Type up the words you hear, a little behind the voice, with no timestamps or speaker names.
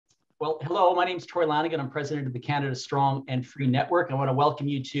Well, hello, my name is Troy Lanigan. I'm president of the Canada Strong and Free Network. I want to welcome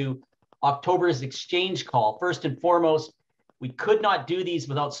you to October's exchange call. First and foremost, we could not do these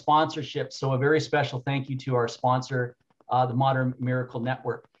without sponsorship, so a very special thank you to our sponsor, the Modern Miracle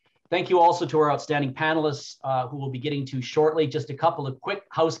Network. Thank you also to our outstanding panelists who we'll be getting to shortly. Just a couple of quick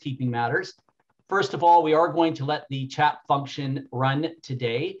housekeeping matters. First of all, we are going to let the chat function run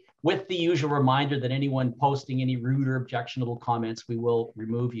today with the usual reminder that anyone posting any rude or objectionable comments, we will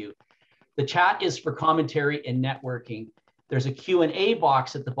remove you. The chat is for commentary and networking. There's a Q&A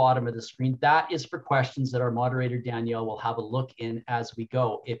box at the bottom of the screen. That is for questions that our moderator, Danielle, will have a look in as we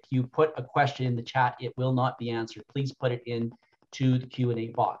go. If you put a question in the chat, it will not be answered. Please put it into the Q&A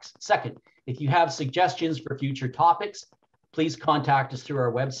box. Second, if you have suggestions for future topics, please contact us through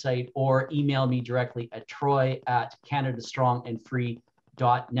our website or email me directly at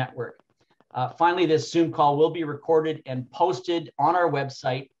troy@canadastrongandfree.network. Finally, this Zoom call will be recorded and posted on our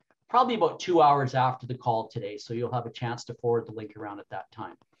website probably about 2 hours after the call today, so you'll have a chance to forward the link around at that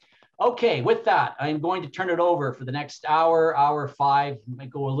time. Okay, with that, I'm going to turn it over for the next hour, hour 5, might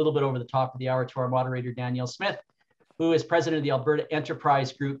go a little bit over the top of the hour, to our moderator, Danielle Smith, who is president of the Alberta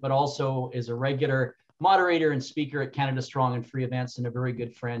Enterprise Group, but also is a regular moderator and speaker at Canada Strong and Free events and a very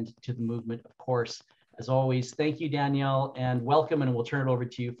good friend to the movement, of course. As always, thank you, Danielle, and welcome, and we'll turn it over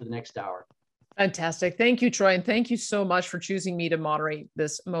to you for the next hour. Fantastic. Thank you, Troy. And thank you so much for choosing me to moderate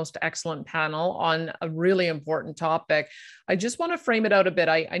this most excellent panel on a really important topic. I just want to frame it out a bit.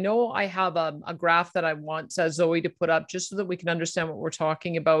 I know I have a graph that I want Zoe to put up just so that we can understand what we're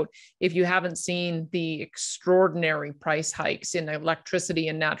talking about. If you haven't seen the extraordinary price hikes in electricity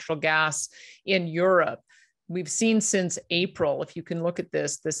and natural gas in Europe, we've seen since April. If you can look at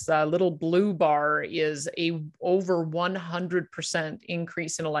this little blue bar is a over 100%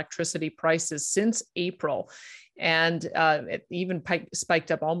 increase in electricity prices since April. And it even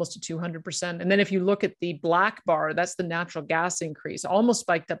spiked up almost to 200%. And then if you look at the black bar, that's the natural gas increase, almost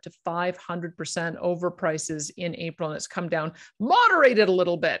spiked up to 500% over prices in April. And it's come down, moderated a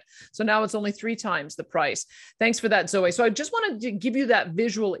little bit. So now it's only 3 times the price. Thanks for that, Zoe. So I just wanted to give you that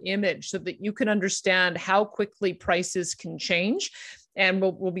visual image so that you can understand how quickly prices can change. And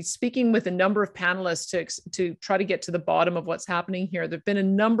we'll be speaking with a number of panelists to try to get to the bottom of what's happening here. There've been a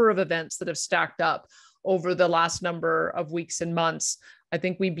number of events that have stacked up over the last number of weeks and months. I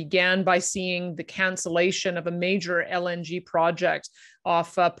think we began by seeing the cancellation of a major LNG project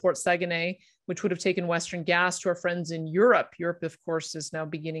off Port Saguenay, which would have taken Western gas to our friends in Europe. Europe, of course, is now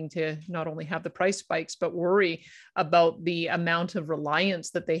beginning to not only have the price spikes, but worry about the amount of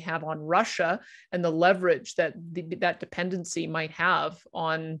reliance that they have on Russia and the leverage that that dependency might have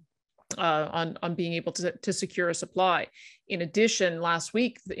on being able to secure a supply. In addition, last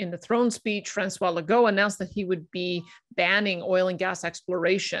week in the throne speech, Francois Legault announced that he would be banning oil and gas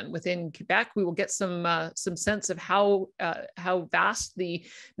exploration within Quebec. We will get some sense of how vast the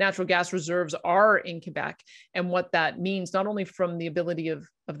natural gas reserves are in Quebec and what that means, not only from the ability of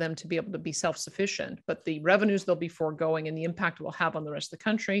them to be able to be self-sufficient, but the revenues they'll be foregoing and the impact it will have on the rest of the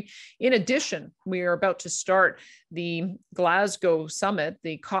country. In addition, we are about to start the Glasgow summit,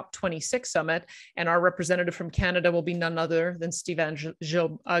 the COP26 summit, and our representative from Canada will be none other than Steven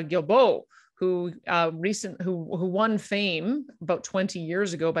Guilbeault, who won fame about 20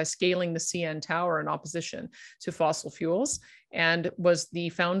 years ago by scaling the CN Tower in opposition to fossil fuels, and was the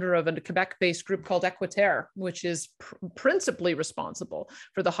founder of a Quebec-based group called Équiterre, which is principally responsible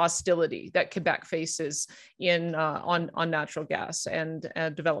for the hostility that Quebec faces on natural gas and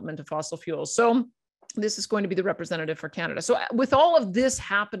development of fossil fuels. So this is going to be the representative for Canada. So with all of this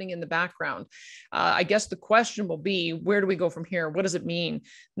happening in the background, I guess the question will be, where do we go from here? What does it mean,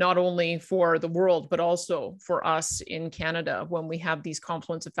 not only for the world, but also for us in Canada when we have these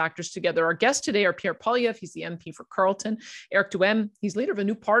confluence of factors together? Our guests today are Pierre Poilievre, he's the MP for Carleton. Éric Duhaime, he's leader of a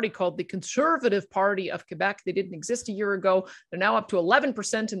new party called the Conservative Party of Quebec. They didn't exist a year ago. They're now up to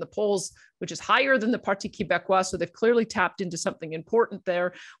 11% in the polls, which is higher than the Parti Québécois. So they've clearly tapped into something important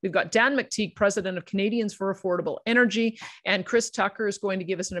there. We've got Dan McTeague, president of Canadians for Affordable Energy, and Chris Tucker is going to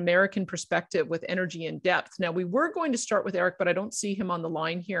give us an American perspective with energy in depth. Now, we were going to start with Éric, but I don't see him on the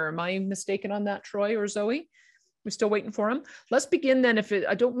line here. Am I mistaken on that, Troy or Zoe? We're still waiting for him. Let's begin then.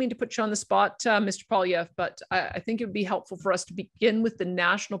 I don't mean to put you on the spot, Mr. Poilievre, but I think it would be helpful for us to begin with the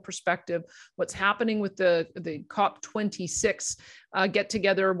national perspective, what's happening with the COP26 get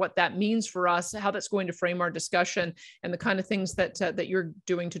together, what that means for us, how that's going to frame our discussion, and the kind of things that you're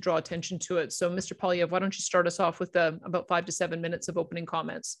doing to draw attention to it. So, Mr. Poilievre, why don't you start us off with about 5 to 7 minutes of opening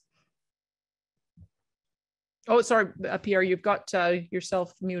comments? Oh, sorry, Pierre, you've got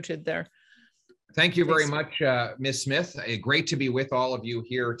yourself muted there. Thank you very much, Ms. Smith. Great to be with all of you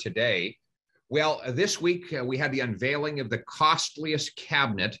here today. Well, this week we had the unveiling of the costliest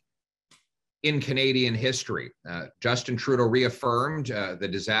cabinet in Canadian history. Justin Trudeau reaffirmed the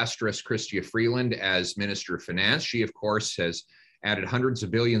disastrous Chrystia Freeland as Minister of Finance. She, of course, has added hundreds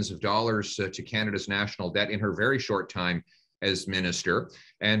of billions of dollars to Canada's national debt in her very short time as minister,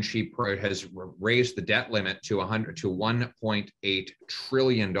 and she has raised the debt limit to $1.8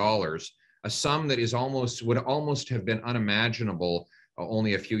 trillion, a sum that would almost have been unimaginable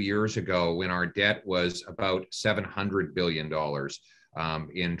only a few years ago when our debt was about $700 billion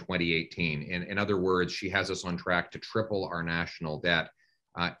in 2018. In other words, she has us on track to triple our national debt.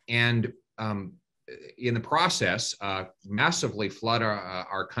 And in the process, massively flood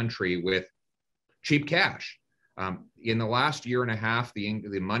our country with cheap cash. In the last year and a half, the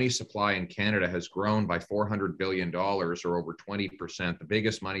money supply in Canada has grown by $400 billion, or over 20%, the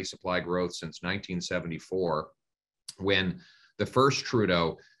biggest money supply growth since 1974, when the first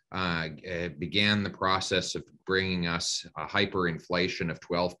Trudeau began the process of bringing us a hyperinflation of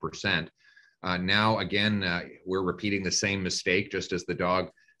 12%. Now, again, we're repeating the same mistake. Just as the dog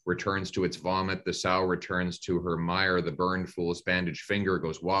returns to its vomit, the sow returns to her mire, the burned fool's bandaged finger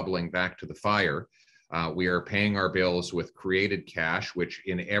goes wobbling back to the fire. We are paying our bills with created cash, which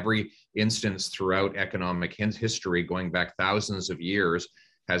in every instance throughout economic history, going back thousands of years,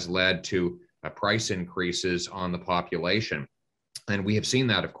 has led to price increases on the population. And we have seen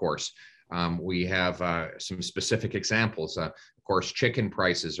that, of course. We have some specific examples. Of course, chicken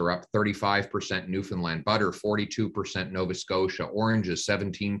prices are up 35% in Newfoundland, butter 42% Nova Scotia, oranges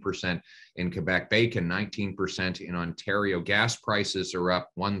 17% in Quebec, bacon 19% in Ontario. Gas prices are up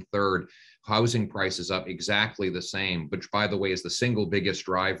 1/3. Housing prices up exactly the same, which, by the way, is the single biggest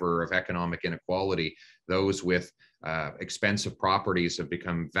driver of economic inequality. Those with expensive properties have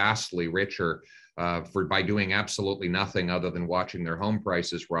become vastly richer by doing absolutely nothing other than watching their home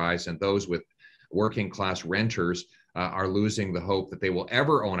prices rise, and those with working class renters are losing the hope that they will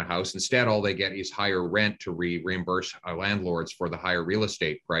ever own a house. Instead, all they get is higher rent to reimburse landlords for the higher real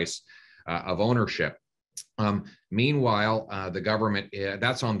estate price of ownership. Meanwhile, the government,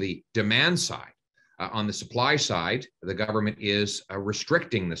 that's on the demand side. On the supply side, the government is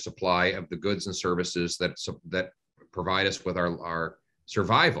restricting the supply of the goods and services that provide us with our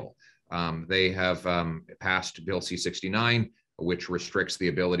survival. They have passed Bill C-69, which restricts the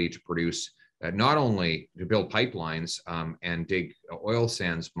ability to produce, not only to build pipelines and dig oil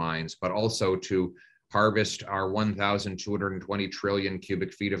sands mines, but also to harvest our 1,220 trillion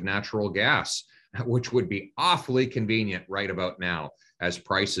cubic feet of natural gas, which would be awfully convenient right about now as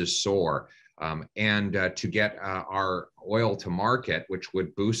prices soar. And to get our oil to market, which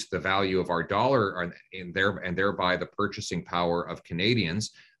would boost the value of our dollar and thereby the purchasing power of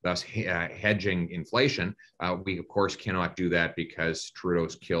Canadians, thus hedging inflation. We, of course, cannot do that because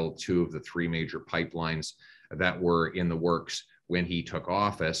Trudeau's killed 2 of the 3 major pipelines that were in the works when he took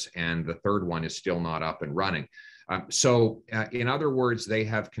office, and the 3rd one is still not up and running. So in other words, they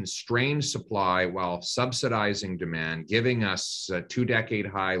have constrained supply while subsidizing demand, giving us 2-decade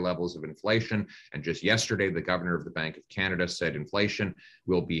high levels of inflation. And just yesterday, the governor of the Bank of Canada said inflation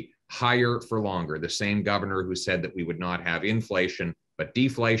will be higher for longer. The same governor who said that we would not have inflation, but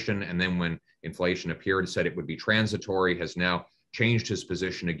deflation. And then when inflation appeared, said it would be transitory, has now changed his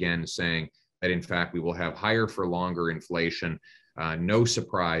position again, saying that in fact, we will have higher for longer inflation. No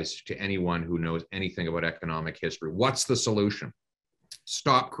surprise to anyone who knows anything about economic history. What's the solution?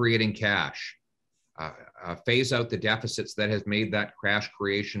 Stop creating cash. Phase out the deficits that have made that cash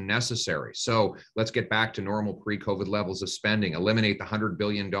creation necessary. So let's get back to normal pre-COVID levels of spending. Eliminate the $100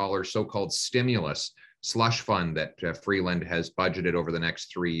 billion so-called stimulus slush fund that Freeland has budgeted over the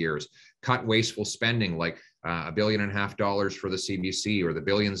next 3 years. Cut wasteful spending like $1.5 billion for the CBC, or the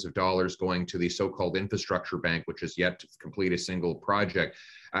billions of dollars going to the so-called infrastructure bank, which is yet to complete a single project.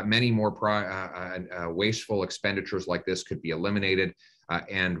 Many more wasteful expenditures like this could be eliminated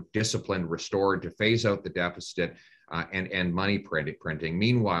and discipline restored to phase out the deficit and money printing.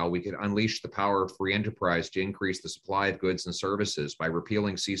 Meanwhile, we could unleash the power of free enterprise to increase the supply of goods and services by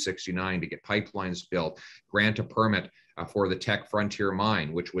repealing C-69 to get pipelines built, grant a permit for the Tech Frontier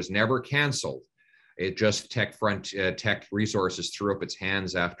mine, which was never canceled. It just Tech Resources threw up its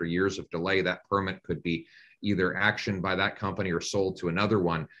hands after years of delay. That permit could be either actioned by that company or sold to another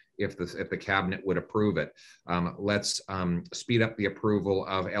one if the cabinet would approve it. Let's speed up the approval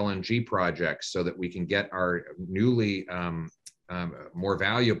of LNG projects so that we can get our newly more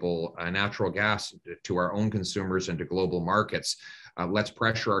valuable natural gas to our own consumers and to global markets. Let's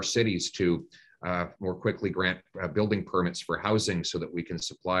pressure our cities to more quickly grant building permits for housing so that we can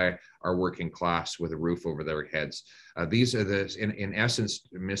supply our working class with a roof over their heads. These are the, in essence,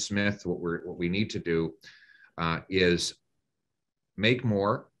 Ms. Smith, what we need to do is make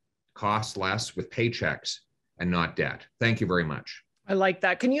more, cost less with paychecks and not debt. Thank you very much. I like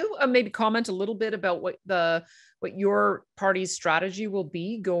that. Can you maybe comment a little bit about what your party's strategy will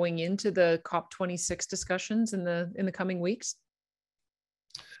be going into the COP26 discussions in the coming weeks?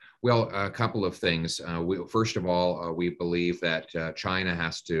 Well, a couple of things. First of all, we believe that China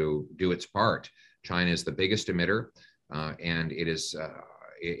has to do its part. China is the biggest emitter, and its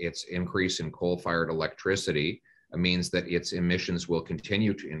increase in coal-fired electricity means that its emissions will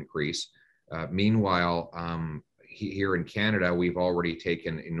continue to increase. Meanwhile, here in Canada, we've already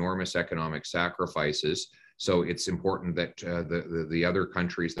taken enormous economic sacrifices. So it's important that the other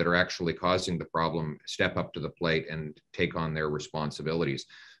countries that are actually causing the problem step up to the plate and take on their responsibilities.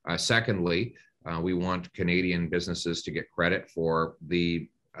 Secondly, we want Canadian businesses to get credit for the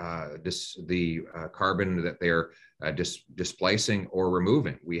carbon that they're displacing or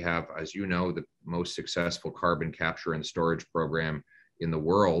removing. We have, as you know, the most successful carbon capture and storage program in the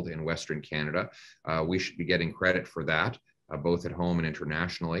world in Western Canada. We should be getting credit for that, both at home and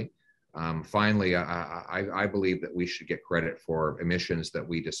internationally. Finally, I believe that we should get credit for emissions that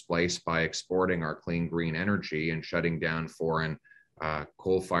we displace by exporting our clean green energy and shutting down foreign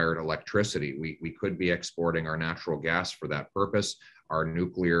coal-fired electricity. We could be exporting our natural gas for that purpose, our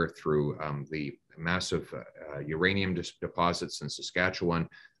nuclear through the massive uranium deposits in Saskatchewan,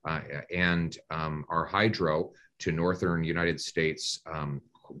 and our hydro to northern United States to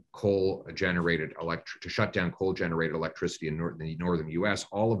shut down coal-generated electricity in the northern US,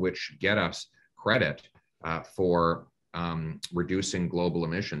 all of which get us credit for reducing global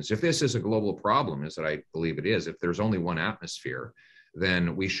emissions. If this is a global problem, as I believe it is, if there's only one atmosphere,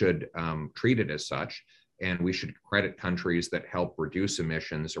 then we should treat it as such, and we should credit countries that help reduce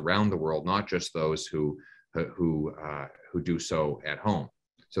emissions around the world, not just those who do so at home.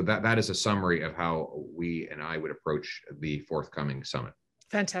 So that is a summary of how we and I would approach the forthcoming summit.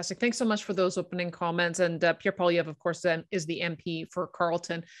 Fantastic. Thanks so much for those opening comments. And Pierre Poilievre, of course, then is the MP for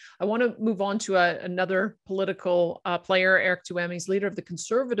Carleton. I want to move on to another political player, Éric Duhaime. He's leader of the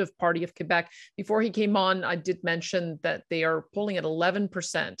Conservative Party of Quebec. Before he came on, I did mention that they are polling at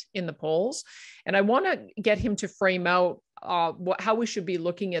 11% in the polls. And I want to get him to frame out how we should be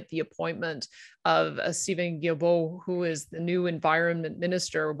looking at the appointment of Stephen Guilbeault, who is the new environment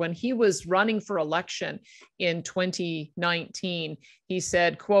minister. When he was running for election in 2019, he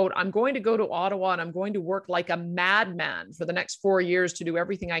said, quote, "I'm going to go to Ottawa and I'm going to work like a madman for the next 4 years to do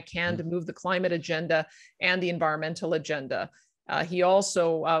everything I can to move the climate agenda and the environmental agenda." He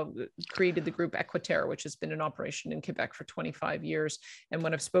also created the group Equiterre, which has been in operation in Quebec for 25 years. And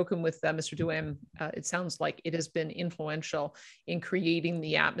when I've spoken with Mr. Duhaime, it sounds like it has been influential in creating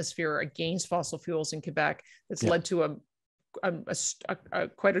the atmosphere against fossil fuels in Quebec that's led to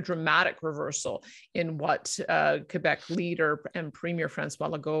quite a dramatic reversal in what Quebec leader and Premier François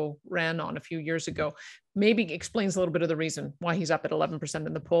Legault ran on a few years ago. Maybe explains a little bit of the reason why he's up at 11%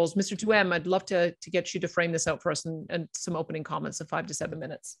 in the polls. Mr. Duhaime, I'd love to get you to frame this out for us and some opening comments in 5 to 7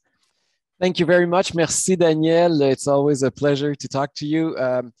 minutes. Thank you very much. Merci, Danielle. It's always a pleasure to talk to you.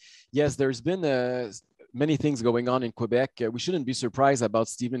 Yes, there's been many things going on in Quebec. We shouldn't be surprised about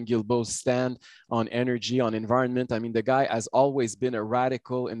Stephen Guilbeault's stand on energy, on environment. I mean, the guy has always been a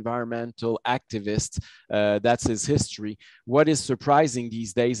radical environmental activist. That's his history. What is surprising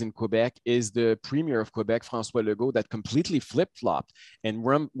these days in Quebec is the Premier of Quebec, François Legault, that completely flip-flopped and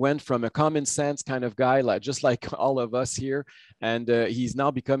went from a common sense kind of guy, just like all of us here, and he's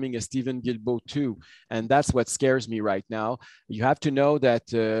now becoming a Stephen Guilbeault too. And that's what scares me right now. You have to know that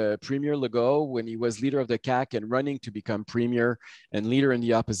Premier Legault, when he was leader of the CAQ and running to become premier and leader in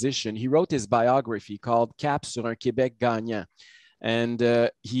the opposition, he wrote his biography called Cap sur un Québec gagnant. And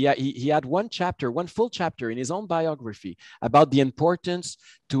he had one full chapter in his own biography about the importance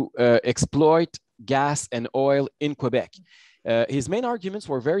to exploit gas and oil in Quebec. His main arguments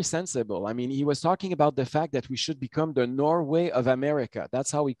were very sensible. I mean, he was talking about the fact that we should become the Norway of America. That's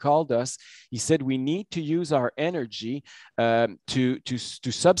how he called us. He said we need to use our energy to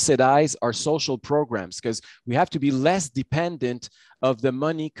subsidize our social programs, because we have to be less dependent of the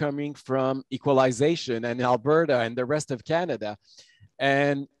money coming from equalization and Alberta and the rest of Canada.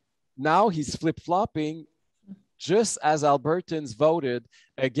 And now he's flip-flopping, just as Albertans voted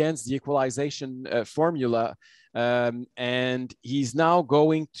against the equalization formula. And he's now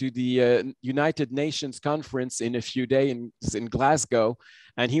going to the United Nations conference in a few days in Glasgow,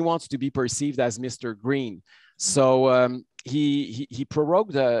 and he wants to be perceived as Mr. Green. So he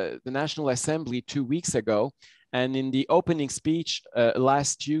prorogued the National Assembly 2 weeks ago. And in the opening speech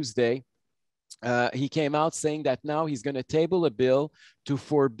last Tuesday, he came out saying that now he's going to table a bill to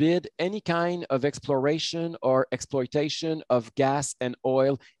forbid any kind of exploration or exploitation of gas and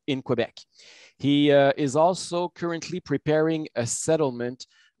oil in Quebec. He is also currently preparing a settlement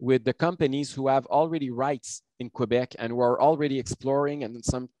with the companies who have already rights in Quebec and who are already exploring and in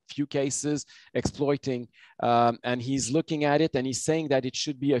some few cases exploiting. And he's looking at it and he's saying that it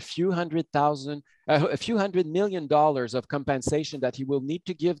should be a few $100 million of compensation that he will need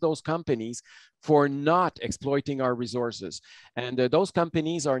to give those companies for not exploiting our resources. And those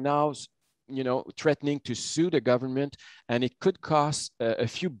companies are now threatening to sue the government, and it could cost a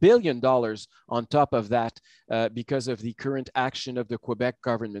few $1 billion on top of that because of the current action of the Quebec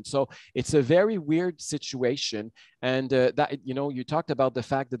government. So it's a very weird situation. And that, you talked about the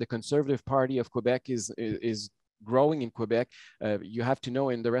fact that the Conservative Party of Quebec is growing in Quebec. You have to know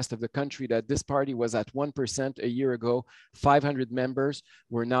in the rest of the country that this party was at 1% a year ago, 500 members.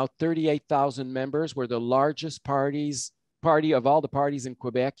 We're now 38,000 members. We're the largest party of all the parties in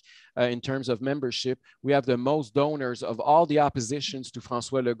Quebec in terms of membership. We have the most donors of all the oppositions to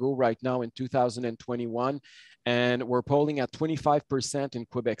François Legault right now in 2021. And we're polling at 25% in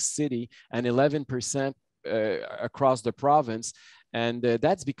Quebec City and 11% across the province. And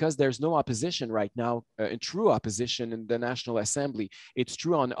that's because there's no opposition right now, true opposition in the National Assembly. It's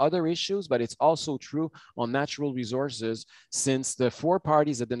true on other issues, but it's also true on natural resources, since the 4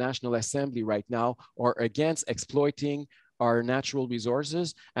 parties at the National Assembly right now are against exploiting our natural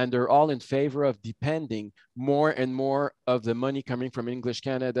resources, and they're all in favor of depending more and more of the money coming from English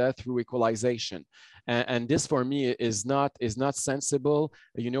Canada through equalization. And this for me is not sensible.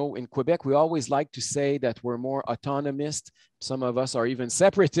 In Quebec, we always like to say that we're more autonomist. Some of us are even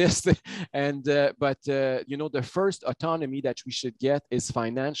separatist. But the first autonomy that we should get is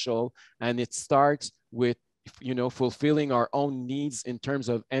financial, and it starts with fulfilling our own needs in terms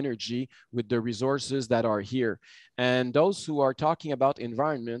of energy with the resources that are here. And those who are talking about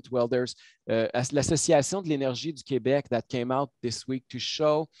environment, well, there's l'Association de l'Énergie du Québec that came out this week to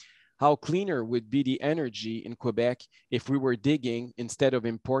show how cleaner would be the energy in Quebec if we were digging instead of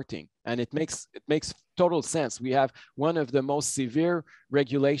importing. And it makes total sense. We have one of the most severe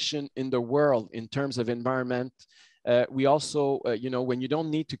regulation in the world in terms of environment. We also, when you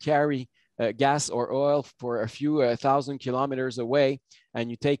don't need to carry gas or oil for a few 1,000 kilometers away,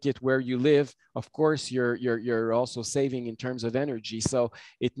 and you take it where you live, of course, you're also saving in terms of energy. So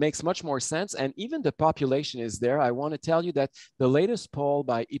it makes much more sense. And even the population is there. I want to tell you that the latest poll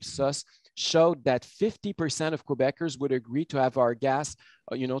by Ipsos showed that 50% of Quebecers would agree to have our gas,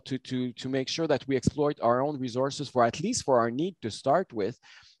 to make sure that we exploit our own resources for at least for our need to start with.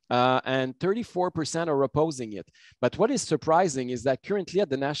 And 34% are opposing it. But what is surprising is that currently at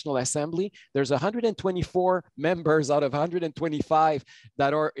the National Assembly, there's 124 members out of 125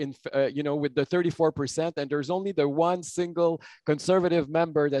 that are in, with the 34%, and there's only the one single Conservative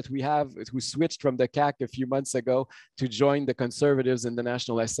member that we have who switched from the CAQ a few months ago to join the Conservatives in the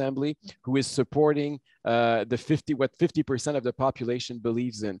National Assembly, who is supporting what 50% of the population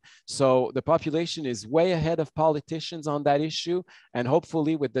believes in. So the population is way ahead of politicians on that issue, and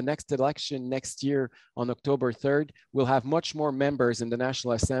hopefully with the next election next year on October 3rd, we'll have much more members in the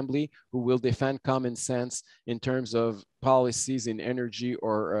National Assembly who will defend common sense in terms of policies in energy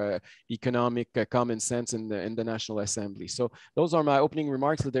or economic common sense in the National Assembly. So those are my opening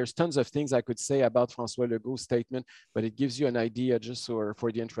remarks. There's tons of things I could say about François Legault's statement, but it gives you an idea just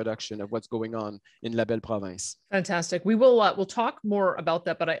for the introduction of what's going on in La Belle Province. Fantastic. We will we'll talk more about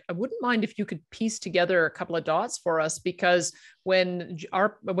that, but I wouldn't mind if you could piece together a couple of dots for us, because when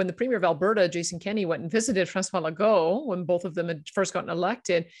the Premier of Alberta, Jason Kenney, went and visited François Legault, when both of them had first gotten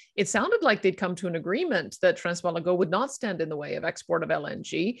elected, it sounded like they'd come to an agreement that François Legault would not stand in the way of export of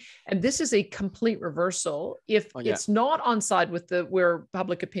LNG. And this is a complete reversal. If it's not on side with where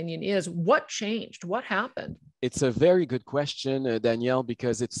public opinion is, what changed? What happened? It's a very good question, Danielle,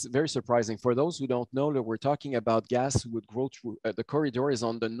 because it's very surprising. For those who don't know, we're talking about gas would grow through, the corridor is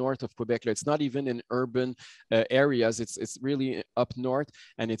on the north of Quebec. It's not even in urban areas. It's really up north,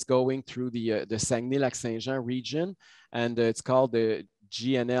 and it's going through the Saguenay-Lac-Saint-Jean region, and it's called the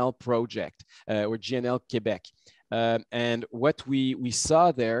GNL project or GNL Quebec. And what we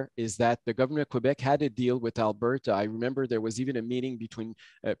saw there is that the government of Quebec had a deal with Alberta. I remember there was even a meeting between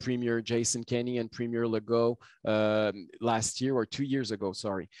Premier Jason Kenney and Premier Legault last year or 2 years ago,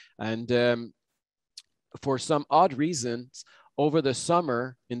 sorry. And for some odd reasons, over the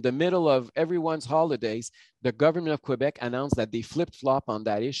summer, in the middle of everyone's holidays, the government of Quebec announced that they flip-flop on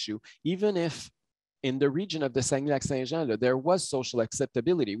that issue, even if in the region of the Saguenay-Lac-Saint-Jean, there was social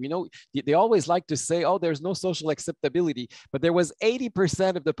acceptability. We know they always like to say, oh, there's no social acceptability, but there was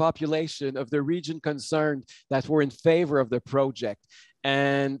 80% of the population of the region concerned that were in favor of the project.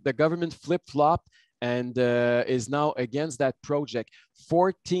 And the government flip-flopped and is now against that project.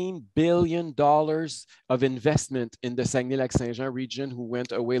 $14 billion of investment in the Saguenay-Lac-Saint-Jean region who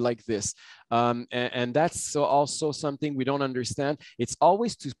went away like this. And that's also something we don't understand. It's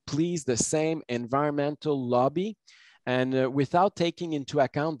always to please the same environmental lobby and without taking into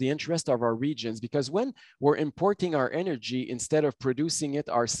account the interest of our regions. Because when we're importing our energy instead of producing it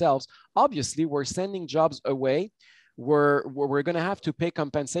ourselves, obviously we're sending jobs away. We're going to have to pay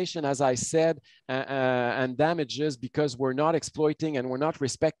compensation, as I said, and damages because we're not exploiting and we're not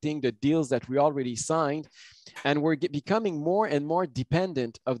respecting the deals that we already signed. And we're becoming more and more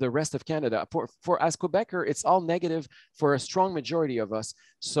dependent of the rest of Canada. For as Quebecer, it's all negative for a strong majority of us.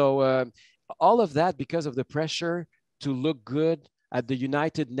 So all of that because of the pressure to look good at the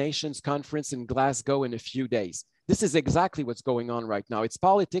United Nations conference in Glasgow in a few days. This is exactly what's going on right now. It's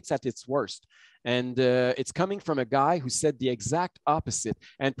politics at its worst. And it's coming from a guy who said the exact opposite.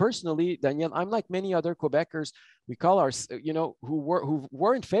 And personally, Danielle, I'm like many other Quebecers, we call our, who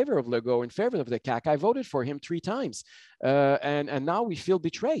were in favor of Legault, in favor of the CAQ. I voted for him 3 times. And now we feel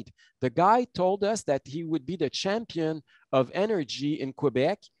betrayed. The guy told us that he would be the champion of energy in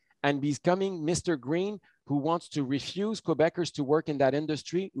Quebec and becoming Mr. Green, who wants to refuse Quebecers to work in that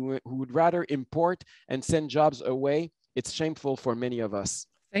industry, who would rather import and send jobs away. It's shameful for many of us.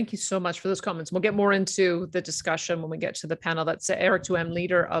 Thank you so much for those comments. We'll get more into the discussion when we get to the panel. That's Éric Duhaime,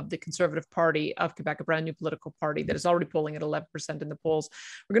 leader of the Conservative Party of Quebec, a brand new political party that is already polling at 11% in the polls.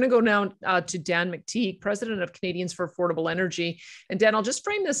 We're going to go now to Dan McTeague, president of Canadians for Affordable Energy. And Dan, I'll just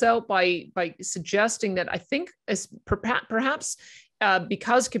frame this out by suggesting that I think as perhaps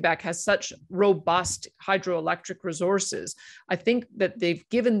because Quebec has such robust hydroelectric resources, I think that they've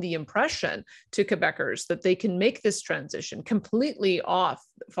given the impression to Quebecers that they can make this transition completely off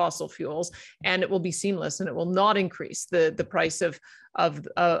fossil fuels and it will be seamless and it will not increase the price of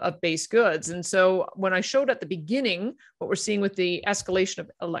base goods. And so when I showed at the beginning what we're seeing with the escalation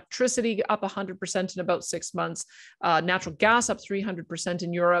of electricity up 100% in about 6 months, natural gas up 300%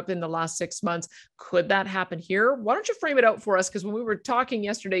 in Europe in the last 6 months, could that happen here? Why don't you frame it out for us? Because when we were talking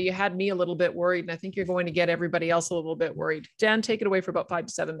yesterday, you had me a little bit worried, and I think you're going to get everybody else a little bit worried. Dan, take it away for about 5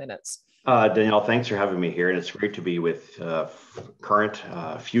 to 7 minutes. Danielle, thanks for having me here. And it's great to be with current,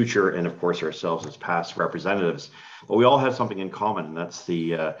 future, and of course ourselves as past representatives. But we all have something in common, and that's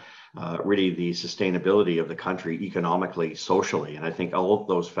the really the sustainability of the country economically, socially. And I think all of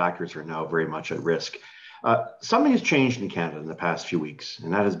those factors are now very much at risk. Something has changed in Canada in the past few weeks,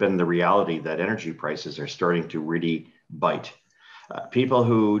 and that has been the reality that energy prices are starting to really bite. People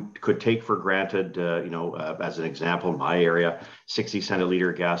who could take for granted, as an example, in my area, 60 cent a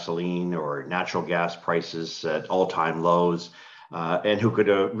liter gasoline or natural gas prices at all-time lows, and who could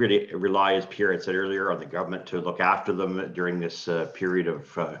really rely, as Pierre had said earlier, on the government to look after them during this period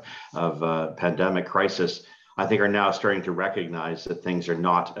of pandemic crisis, I think are now starting to recognize that things are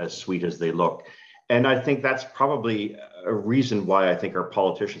not as sweet as they look. And I think that's probably a reason why I think our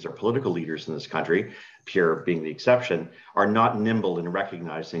politicians, our political leaders in this country, Pierre being the exception, are not nimble in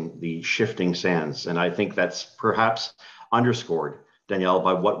recognizing the shifting sands. And I think that's perhaps underscored, Danielle,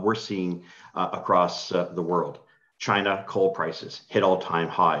 by what we're seeing across the world. China coal prices hit all-time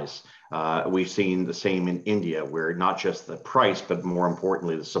highs. We've seen the same in India, where not just the price, but more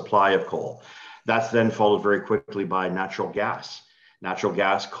importantly, the supply of coal. That's then followed very quickly by natural gas. Natural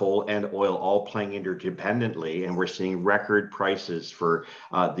gas, coal, and oil all playing interdependently, and we're seeing record prices for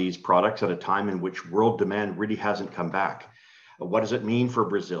these products at a time in which world demand really hasn't come back. What does it mean for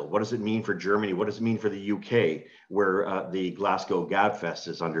Brazil? What does it mean for Germany? What does it mean for the UK, where the Glasgow Gabfest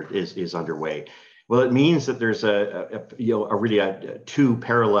is underway? Well, it means that there's really two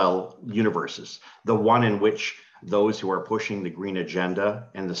parallel universes. The one in which those who are pushing the green agenda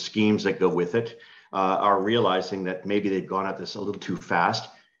and the schemes that go with it are realizing that maybe they've gone at this a little too fast,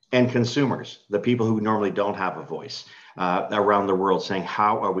 and consumers, the people who normally don't have a voice around the world, saying,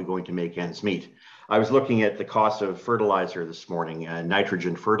 how are we going to make ends meet? I was looking at the cost of fertilizer this morning,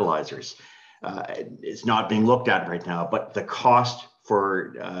 nitrogen fertilizers. It's not being looked at right now, but the cost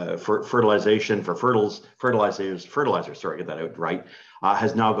for fertilization, for fertilizers, sorry, get that out right,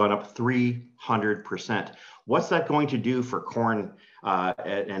 has now gone up 300%. What's that going to do for corn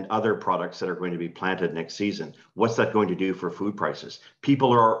and other products that are going to be planted next season? What's that going to do for food prices?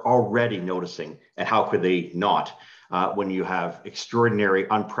 People are already noticing, and how could they not, when you have extraordinary,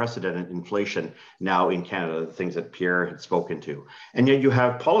 unprecedented inflation now in Canada, the things that Pierre had spoken to. And yet you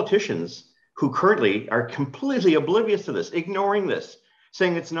have politicians who currently are completely oblivious to this, ignoring this,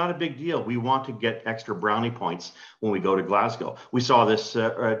 saying it's not a big deal. We want to get extra brownie points when we go to Glasgow. We saw this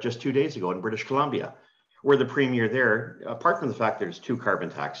just 2 days ago in British Columbia, where the premier there, apart from the fact there's 2 carbon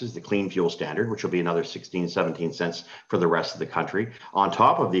taxes, the clean fuel standard, which will be another 16, 17 cents for the rest of the country, on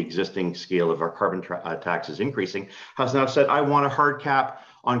top of the existing scale of our carbon taxes increasing, has now said, I want a hard cap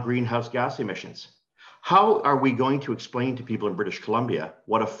on greenhouse gas emissions. How are we going to explain to people in British Columbia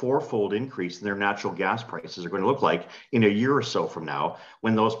what a 4-fold increase in their natural gas prices are going to look like in a year or so from now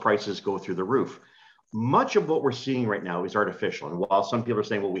when those prices go through the roof? Much of what we're seeing right now is artificial. And while some people are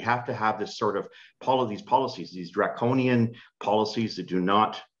saying, well, we have to have this sort of these policies, these draconian policies that do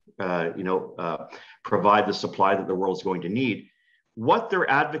not, provide the supply that the world's going to need, what they're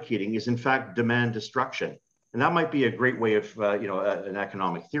advocating is in fact demand destruction. And that might be a great way of, an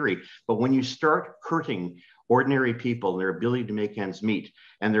economic theory. But when you start hurting ordinary people, their ability to make ends meet,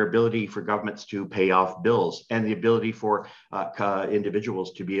 and their ability for governments to pay off bills, and the ability for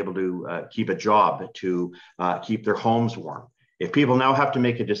individuals to be able to keep a job, to keep their homes warm. If people now have to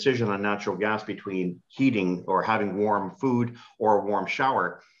make a decision on natural gas between heating or having warm food or a warm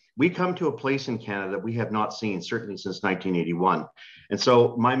shower, we come to a place in Canada that we have not seen, certainly since 1981. And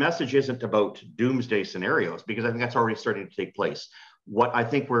so my message isn't about doomsday scenarios, because I think that's already starting to take place. What I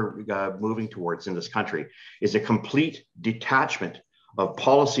think we're moving towards in this country is a complete detachment of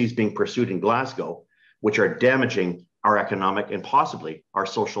policies being pursued in Glasgow, which are damaging our economic and possibly our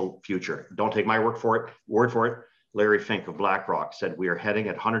social future. Don't take my word for it. Larry Fink of BlackRock said we are heading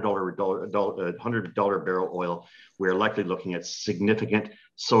at $100 barrel oil. We are likely looking at significant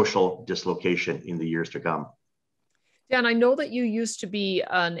social dislocation in the years to come. Dan, I know that you used to be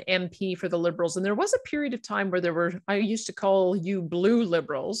an MP for the Liberals, and there was a period of time where I used to call you blue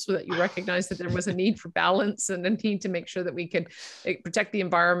Liberals, so that you recognized that there was a need for balance and a need to make sure that we could protect the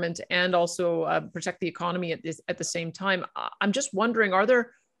environment and also protect the economy at the same time. I'm just wondering, are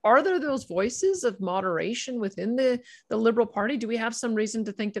there those voices of moderation within the Liberal Party? Do we have some reason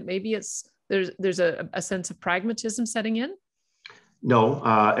to think that maybe there's a sense of pragmatism setting in? No,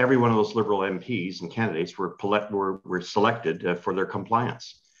 every one of those Liberal MPs and candidates were selected for their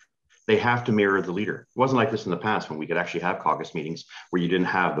compliance. They have to mirror the leader. It wasn't like this in the past when we could actually have caucus meetings where you didn't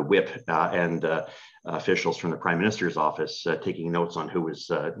have the whip and officials from the Prime Minister's office taking notes on who was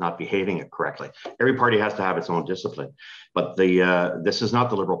not behaving correctly. Every party has to have its own discipline. But this is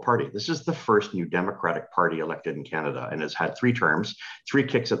not the Liberal Party. This is the first new Democratic Party elected in Canada, and has had 3 terms, 3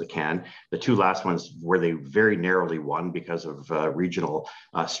 kicks at the can. The 2 last ones where they very narrowly won because of regional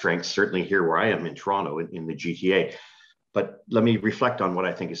strengths, certainly here where I am in Toronto in the GTA. But let me reflect on what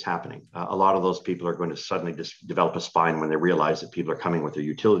I think is happening. A lot of those people are going to suddenly just develop a spine when they realize that people are coming with their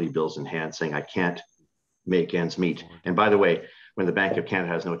utility bills in hand saying, I can't make ends meet. And by the way, when the Bank of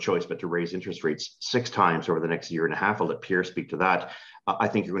Canada has no choice but to raise interest rates 6 times over the next year and a half, I'll let Pierre speak to that. I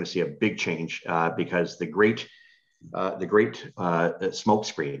think you're going to see a big change because the great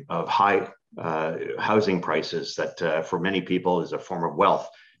smokescreen of high housing prices that for many people is a form of wealth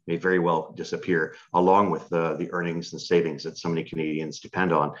may very well disappear, along with the earnings and savings that so many Canadians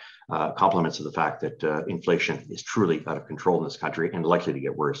depend on, compliments of the fact that inflation is truly out of control in this country and likely to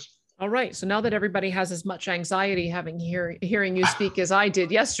get worse. All right. So now that everybody has as much anxiety hearing you speak as I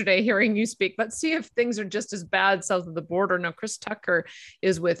did yesterday, hearing you speak, let's see if things are just as bad south of the border. Now, Chris Tucker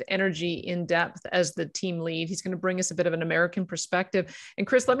is with Energy in Depth as the team lead. He's going to bring us a bit of an American perspective. And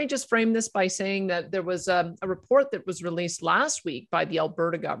Chris, let me just frame this by saying that there was a report that was released last week by the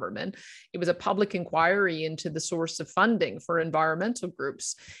Alberta government. It was a public inquiry into the source of funding for environmental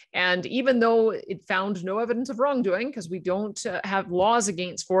groups. And even though it found no evidence of wrongdoing, because we don't have laws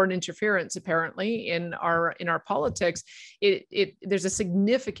against foreign interference apparently in our politics, there's a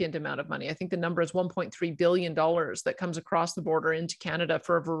significant amount of money. I think the number is $1.3 billion that comes across the border into Canada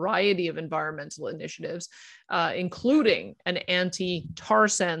for a variety of environmental initiatives, including an anti-tar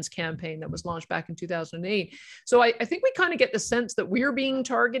sands campaign that was launched back in 2008. So I think we kind of get the sense that we're being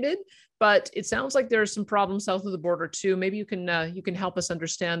targeted, but it sounds like there's some problems south of the border too. Maybe you can help us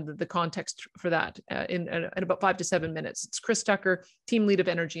understand the context for that in about 5 to 7 minutes. It's Chris Tucker, team lead of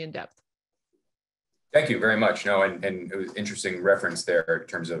Energy in Depth. Thank you very much. No, and it was interesting reference there in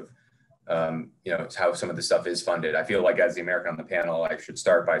terms of how some of the stuff is funded. I feel like as the American on the panel, I should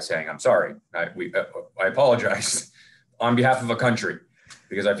start by saying I'm sorry. I apologize on behalf of a country,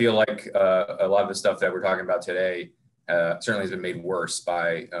 because I feel like a lot of the stuff that we're talking about today certainly has been made worse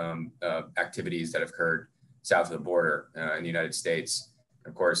by activities that have occurred south of the border in the United States.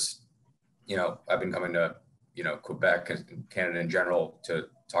 Of course, I've been coming to Quebec and Canada in general to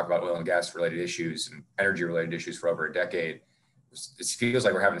talk about oil and gas related issues and energy related issues for over a decade. it feels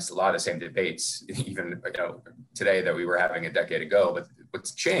like we're having a lot of the same debates, even today that we were having a decade ago. But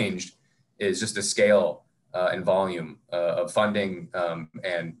what's changed is just the scale and volume of funding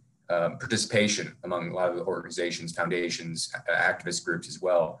and participation among a lot of the organizations, foundations, activist groups as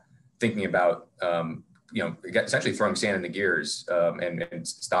well, thinking about essentially throwing sand in the gears and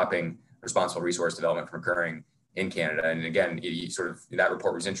stopping responsible resource development from occurring in Canada. And again, that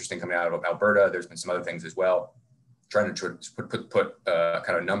report was interesting coming out of Alberta. There's been some other things as well, trying to put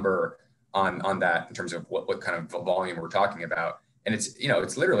kind of number on that in terms of what kind of volume we're talking about. And it's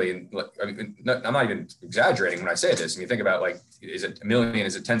literally, I'm not even exaggerating when I say this. I mean, think about, like, is it a million?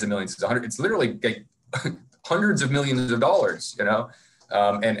 Is it tens of millions? Is it 100? It's literally like hundreds of millions of dollars, and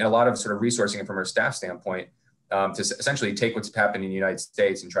a lot of sort of resourcing from our staff standpoint to essentially take what's happening in the United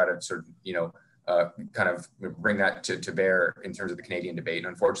States and try to sort of, kind of bring that to bear in terms of the Canadian debate. And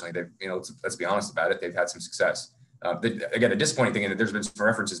unfortunately, let's be honest about it, they've had some success. Again, the disappointing thing, and there's been some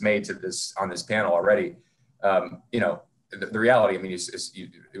references made to this on this panel already. The reality, I mean,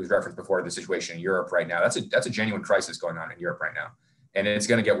 it was referenced before, the situation in Europe right now. That's a genuine crisis going on in Europe right now, and it's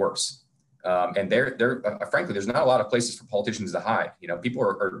going to get worse. And frankly, there's not a lot of places for politicians to hide. People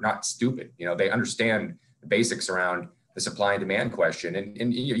are not stupid. They understand the basics around the supply and demand question.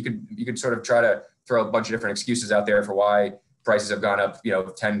 And you could sort of try to throw a bunch of different excuses out there for why prices have gone up,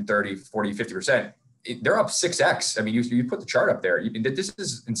 10, 30, 40, 50%. They're up 6x. I mean, you put the chart up there. This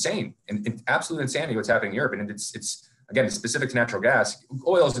is insane and absolute insanity what's happening in Europe. And it's again, it's specific to natural gas.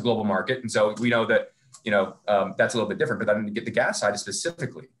 Oil is a global market. And so we know that, that's a little bit different, but then to get the gas side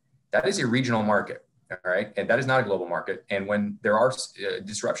specifically, that is a regional market. All right. And that is not a global market. And when there are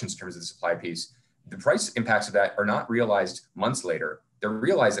disruptions in terms of the supply piece, the price impacts of that are not realized months later. They're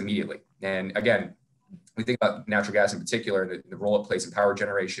realized immediately. And again, we think about natural gas in particular, the role it plays in power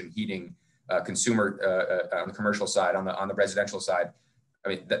generation, heating, consumer on the commercial side, on the residential side. I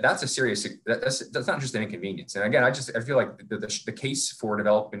mean, that's a serious, that's not just an inconvenience. And again, I feel like the case for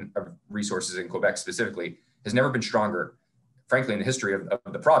development of resources in Quebec specifically has never been stronger, frankly, in the history of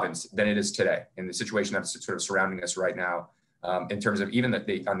the province than it is today, in the situation that's sort of surrounding us right now, in terms of even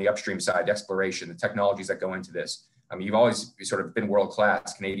on the upstream side, the exploration, the technologies that go into this. I mean, you've always sort of been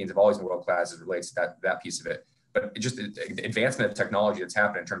world-class. Canadians have always been world-class as it relates to that piece of it. But just the advancement of technology that's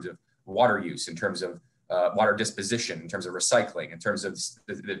happened in terms of water use, in terms of water disposition, in terms of recycling, in terms of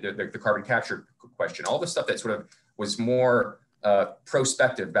the carbon capture question, all the stuff that sort of was more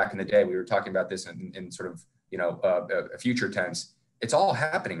prospective back in the day. We were talking about this in sort of, a future tense. It's all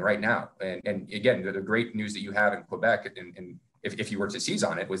happening right now. And again, the great news that you have in Quebec, and if you were to seize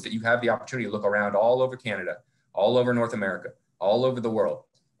on it, was that you have the opportunity to look around all over Canada, all over North America, all over the world,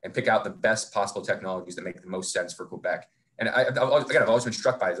 and pick out the best possible technologies that make the most sense for Quebec. And I've always been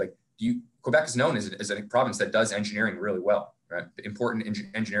struck by it. Like, Quebec is known as a province that does engineering really well, right? Important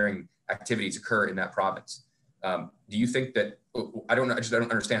engineering activities occur in that province. Do you think that, I don't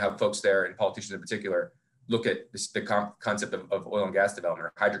understand how folks there, and politicians in particular, look at the concept of oil and gas development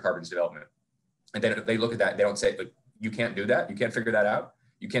or hydrocarbons development. And then they look at that, they don't say, like, you can't do that. You can't figure that out.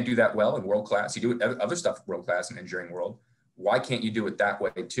 You can't do that well in world class. You do it, other stuff world class in engineering world. Why can't you do it that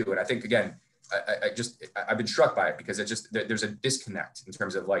way too? And I think, again, I've been struck by it because there's a disconnect in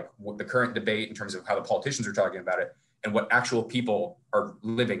terms of like what the current debate, in terms of how the politicians are talking about it and what actual people are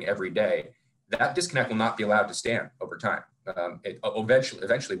living every day. That disconnect will not be allowed to stand over time.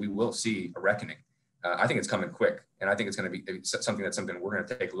 Eventually we will see a reckoning. I think it's coming quick, and I think it's going to be something we're going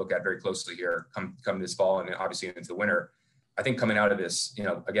to take a look at very closely here come this fall and obviously into the winter. I think coming out of this,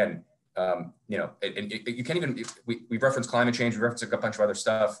 again, you can't even, we've referenced climate change, we've referenced a bunch of other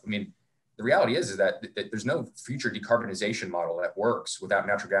stuff. I mean, the reality is that there's no future decarbonization model that works without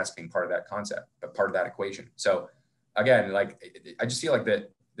natural gas being part of that concept, part of that equation. So again, like, I just feel like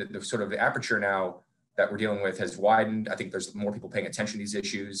that the sort of the aperture now that we're dealing with has widened. I think there's more people paying attention to these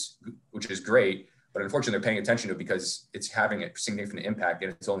issues, which is great. But unfortunately, they're paying attention to it because it's having a significant impact,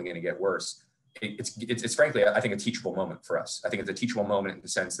 and it's only going to get worse. It's frankly, I think, a teachable moment for us. I think it's a teachable moment in the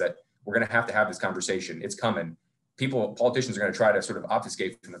sense that we're going to have this conversation. It's coming. Politicians are going to try to sort of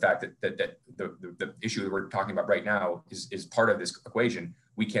obfuscate from the fact that the issue that we're talking about right now is part of this equation.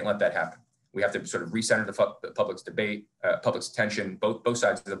 We can't let that happen. We have to sort of recenter the public's debate, public's attention, both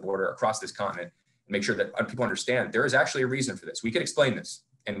sides of the border across this continent, and make sure that people understand there is actually a reason for this. We could explain this,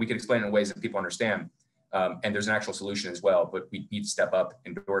 and we can explain it in ways that people understand. And there's an actual solution as well, but we need to step up,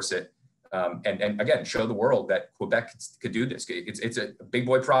 endorse it, and again, show the world that Quebec could do this. It's a big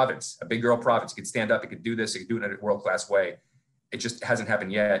boy province, a big girl province. It could stand up, it could do this, it could do it in a world-class way. It just hasn't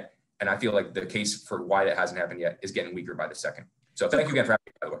happened yet. And I feel like the case for why that hasn't happened yet is getting weaker by the second. So thank you again for having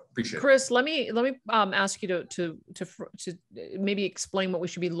me, by the way. Appreciate it. Chris, let me ask you to maybe explain what we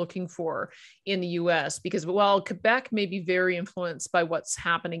should be looking for in the U.S. because while Quebec may be very influenced by what's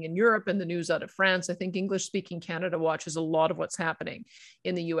happening in Europe and the news out of France, I think English-speaking Canada watches a lot of what's happening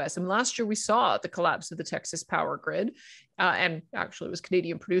in the U.S. And last year we saw the collapse of the Texas power grid, and actually it was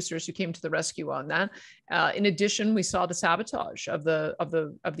Canadian producers who came to the rescue on that. In addition, we saw the sabotage of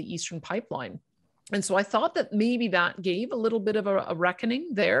the Eastern pipeline. And so I thought that maybe that gave a little bit of a reckoning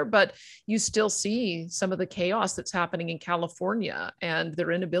there, but you still see some of the chaos that's happening in California and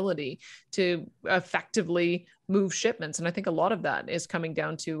their inability to effectively move shipments. And I think a lot of that is coming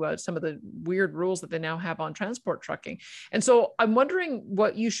down to some of the weird rules that they now have on transport trucking. And so I'm wondering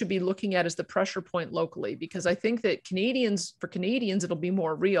what you should be looking at as the pressure point locally, because I think that for Canadians, it'll be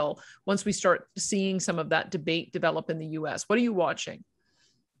more real once we start seeing some of that debate develop in the US. What are you watching?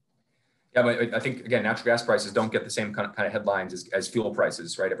 Yeah, but I think, again, natural gas prices don't get the same kind of headlines as fuel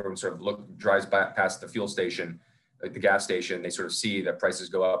prices, right? Everyone sort of drives past the fuel station, the gas station. They sort of see that prices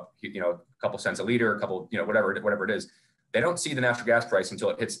go up, a couple cents a liter, a couple, whatever it is. They don't see the natural gas price until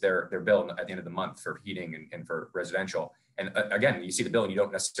it hits their bill at the end of the month for heating and for residential. And again, you see the bill and you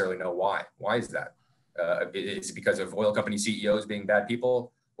don't necessarily know why. Why is that? Is it because of oil company CEOs being bad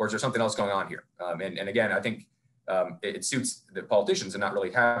people, or is there something else going on here? And again, I think it suits the politicians to not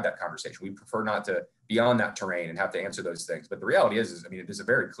really have that conversation. We prefer not to be on that terrain and have to answer those things. But the reality is there's a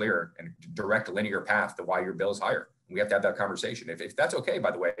very clear and direct linear path to why your bill is higher. We have to have that conversation. If that's okay,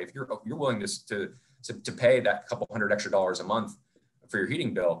 by the way, if you're willing to pay that couple $100 extra a month for your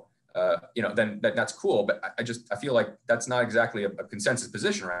heating bill, then that's cool. But I feel like that's not exactly a consensus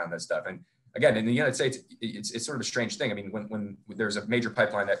position around this stuff. And again, in the United States, it's sort of a strange thing. I mean, when there's a major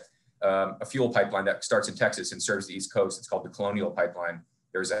pipeline a fuel pipeline that starts in Texas and serves the East Coast. It's called the Colonial Pipeline.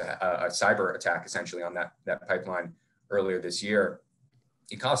 There's a cyber attack essentially on that pipeline earlier this year.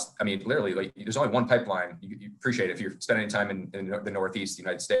 It costs, literally, there's only one pipeline. You appreciate it if you're spending time in the Northeast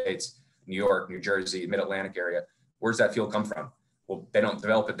United States, New York, New Jersey, Mid-Atlantic area. Where's that fuel come from? Well, they don't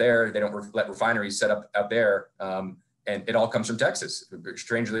develop it there. They don't let refineries set up out there. And it all comes from Texas,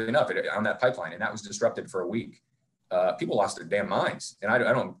 strangely enough, on that pipeline. And that was disrupted for a week. People lost their damn minds, and I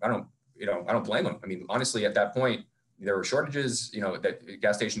don't blame them. I mean, honestly, at that point, there were shortages. That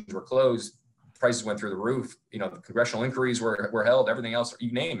gas stations were closed, prices went through the roof. The congressional inquiries were held. Everything else,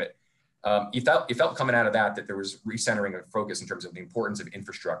 you name it. You felt coming out of that there was recentering of focus in terms of the importance of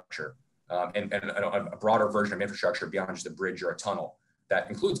infrastructure and a broader version of infrastructure beyond just a bridge or a tunnel that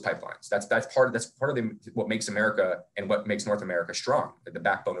includes pipelines. That's part of what makes America and what makes North America strong, the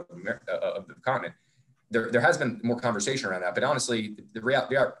backbone of the continent. There has been more conversation around that, but honestly, the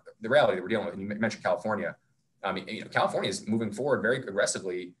reality that we're dealing with, and you mentioned California. California is moving forward very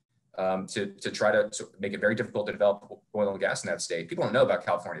aggressively to try to make it very difficult to develop oil and gas in that state. People don't know about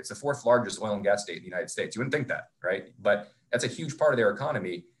California. It's the fourth largest oil and gas state in the United States. You wouldn't think that, right? But that's a huge part of their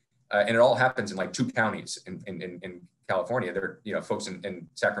economy, and it all happens in like 2 counties in California. There are folks in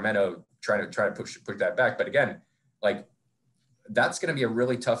Sacramento trying to push that back, but again, that's going to be a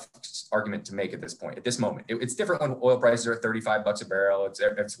really tough argument to make at this point, at this moment. It's different when oil prices are at $35 a barrel.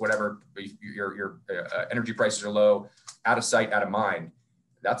 It's whatever, your energy prices are low, out of sight, out of mind.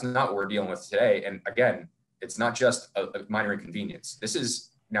 That's not what we're dealing with today. And again, it's not just a minor inconvenience. This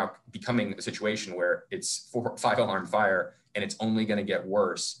is now becoming a situation where it's 5-alarm fire, and it's only going to get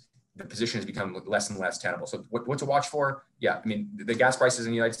worse. The position has become less and less tenable. So what to watch for? Yeah, the gas prices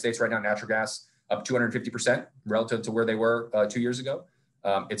in the United States right now, natural gas, up 250% relative to where they were 2 years ago.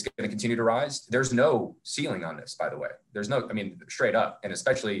 It's going to continue to rise. There's no ceiling on this, by the way. There's no, straight up, and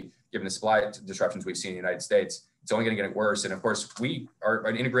especially given the supply disruptions we've seen in the United States, it's only going to get worse. And of course, we are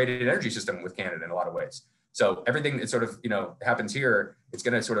an integrated energy system with Canada in a lot of ways. So everything that sort of, happens here, it's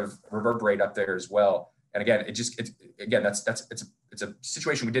going to sort of reverberate up there as well. And again, it's a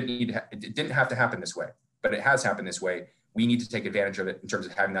situation we didn't need. It didn't have to happen this way, but it has happened this way. We need to take advantage of it in terms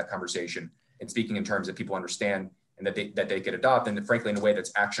of having that conversation and speaking in terms that people understand and that they could adopt, and frankly, in a way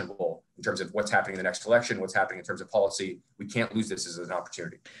that's actionable in terms of what's happening in the next election, what's happening in terms of policy. We can't lose this as an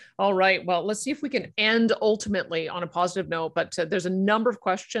opportunity. All right. Well, let's see if we can end ultimately on a positive note, but there's a number of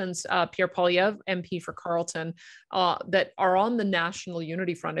questions, Pierre Poilievre, MP for Carleton, that are on the national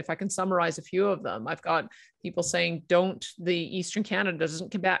unity front. If I can summarize a few of them, I've got people saying, the Eastern Canada,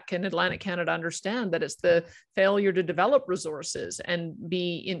 doesn't Quebec and Atlantic Canada understand that it's the failure to develop resources and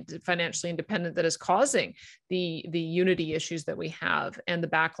be financially independent that is causing the unity issues that we have and the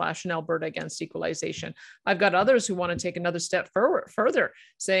backlash in Alberta against equalization? I've got others who want to take another step further,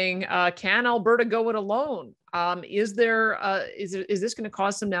 saying, can Alberta go it alone? Is this going to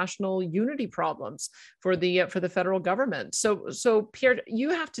cause some national unity problems for the federal government? So Pierre, you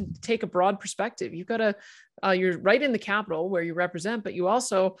have to take a broad perspective. You've got to you're right in the capital where you represent, but you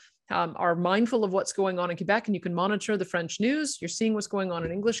also are mindful of what's going on in Quebec, and you can monitor the French news. You're seeing what's going on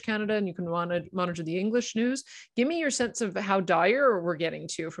in English Canada, and you can monitor the English news. Give me your sense of how dire we're getting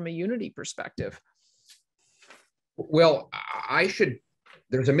to from a unity perspective. Well,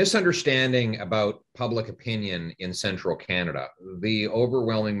 there's a misunderstanding about public opinion in central Canada. The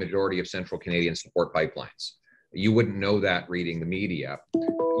overwhelming majority of central Canadians support pipelines. You wouldn't know that reading the media.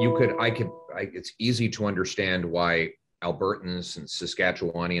 It's easy to understand why Albertans and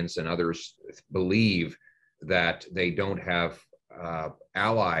Saskatchewanians and others believe that they don't have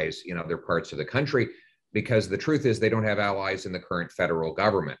allies in other parts of the country, because the truth is they don't have allies in the current federal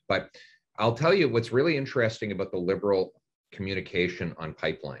government. But I'll tell you what's really interesting about the Liberal communication on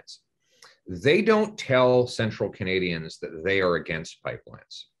pipelines. They don't tell central Canadians that they are against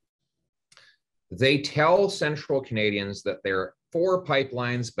pipelines. They tell central Canadians that they're for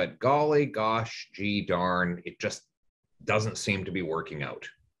pipelines, but golly gosh, gee darn, it just doesn't seem to be working out.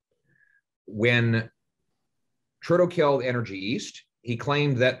 When Trudeau killed Energy East, he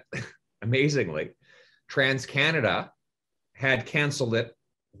claimed that, amazingly, TransCanada had canceled it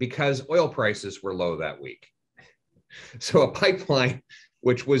because oil prices were low that week. So a pipeline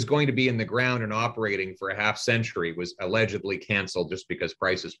which was going to be in the ground and operating for a half century was allegedly canceled just because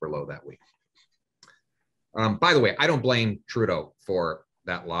prices were low that week. By the way, I don't blame Trudeau for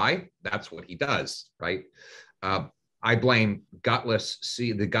that lie. That's what he does, right? I blame the gutless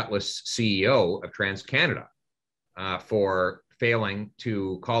CEO of TransCanada for failing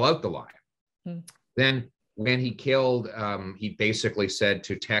to call out the lie. Then when he killed, he basically said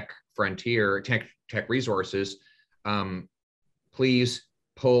to Tech Resources, please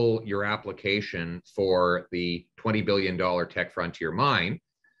pull your application for the $20 billion Tech Frontier mine.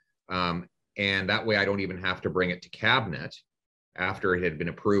 And that way I don't even have to bring it to cabinet after it had been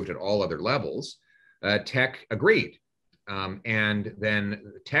approved at all other levels. Tech agreed. And then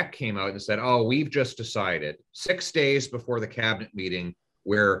Tech came out and said, oh, we've just decided 6 days before the cabinet meeting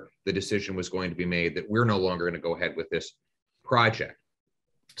where the decision was going to be made that we're no longer going to go ahead with this project.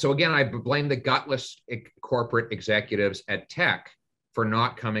 So again, I blame the gutless corporate executives at Tech for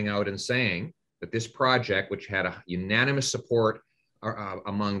not coming out and saying that this project, which had a unanimous support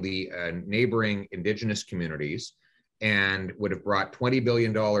among the neighboring Indigenous communities and would have brought $20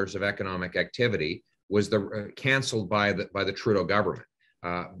 billion of economic activity, was canceled by the Trudeau government.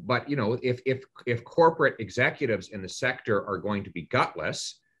 But you know, if corporate executives in the sector are going to be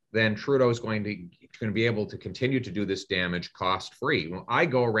gutless, then Trudeau's going to be able to continue to do this damage cost-free. When I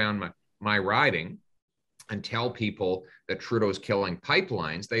go around my riding and tell people that Trudeau's killing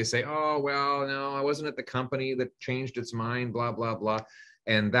pipelines, they say, oh, well, no, I wasn't at the company that changed its mind, blah, blah, blah.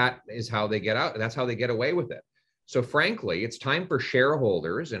 And that is how they get out. That's how they get away with it. So frankly, it's time for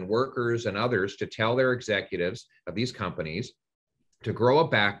shareholders and workers and others to tell their executives of these companies to grow a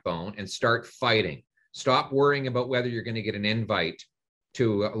backbone and start fighting. Stop worrying about whether you're going to get an invite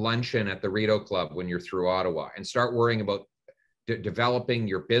to a luncheon at the Rideau Club when you're through Ottawa, and start worrying about developing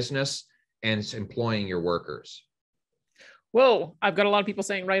your business and employing your workers. Whoa, I've got a lot of people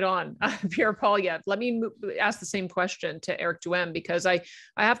saying right on. Pierre Poilievre, let me ask the same question to Éric Duhaime, because I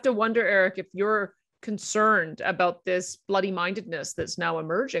have to wonder, Éric, if you're concerned about this bloody mindedness that's now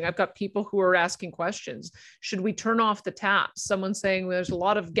emerging. I've got people who are asking questions. Should we turn off the taps? Someone's saying there's a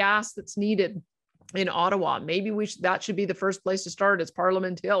lot of gas that's needed in Ottawa. Maybe that should be the first place to start. It's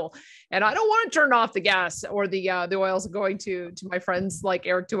Parliament Hill. And I don't want to turn off the gas or the oils going to my friends like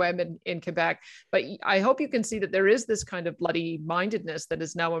Éric Duhaime in Quebec. But I hope you can see that there is this kind of bloody mindedness that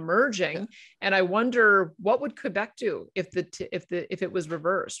is now emerging. Yeah. And I wonder, what would Quebec do if it was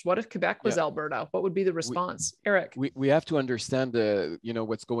reversed? What if Quebec was Alberta? What would be the response? Éric? We have to understand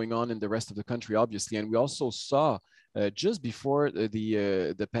what's going on in the rest of the country, obviously. And we also saw just before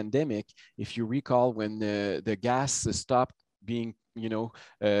the pandemic, if you recall, when the gas stopped being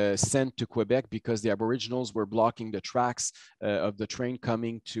sent to Quebec because the Aboriginals were blocking the tracks of the train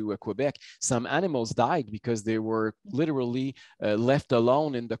coming to Quebec. Some animals died because they were literally left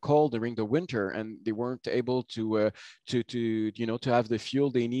alone in the cold during the winter, and they weren't able to have the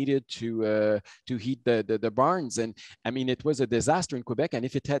fuel they needed to heat the barns. And I mean, it was a disaster in Quebec, and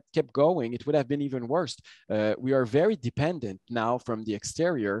if it had kept going, it would have been even worse. We are very dependent now from the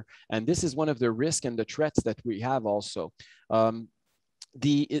exterior, and this is one of the risks and the threats that we have also.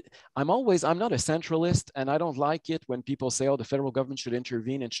 I'm not a centralist, and I don't like it when people say, oh, the federal government should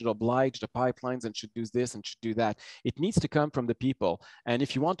intervene and should oblige the pipelines and should do this and should do that. It needs to come from the people. And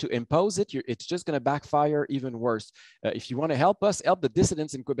if you want to impose it, it's just going to backfire even worse. If you want to help us, help the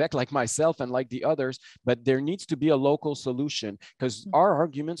dissidents in Quebec, like myself and like the others, but there needs to be a local solution, because our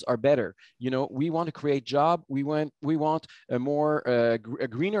arguments are better. You know, we want to create jobs. We want a more a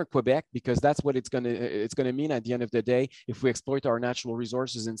greener Quebec, because that's what it's going to mean at the end of the day if we exploit our natural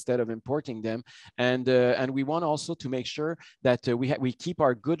resources instead of importing them. And we want also to make sure that we keep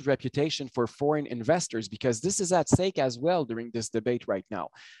our good reputation for foreign investors, because this is at stake as well during this debate right now.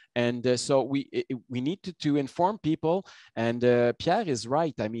 And so we need to inform people. And Pierre is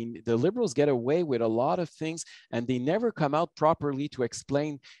right. I mean, the Liberals get away with a lot of things, and they never come out properly to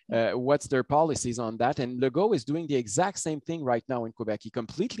explain what's their policies on that. And Legault is doing the exact same thing right now in Quebec. He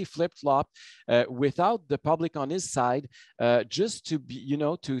completely flip-flopped without the public on his side, just to be, you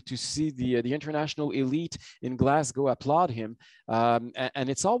know, to see the international elite in Glasgow applaud him. And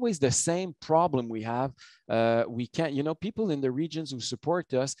it's always the same problem we have. We can't, you know, people in the regions who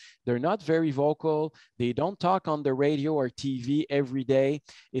support us, they're not very vocal. They don't talk on the radio or TV every day.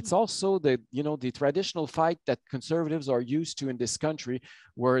 It's also the traditional fight that conservatives are used to in this country,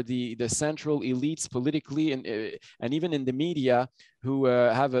 where the central elites politically and even in the media who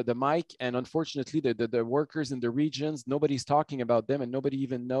have the mic, and unfortunately the workers in the regions, nobody's talking about them and nobody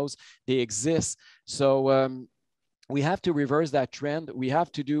even knows they exist. So we have to reverse that trend. We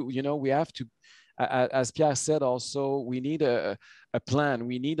have to do, you know, we have to, as Pierre said, also, we need a plan.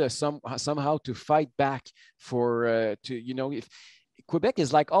 We need somehow to fight back for, you know, if Quebec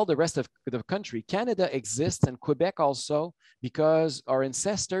is like all the rest of the country. Canada exists, and Quebec also, because our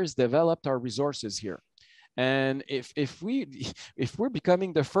ancestors developed our resources here. And if we're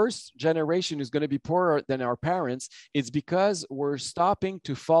becoming the first generation who's going to be poorer than our parents, it's because we're stopping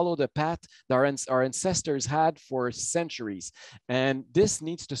to follow the path that our ancestors had for centuries. And this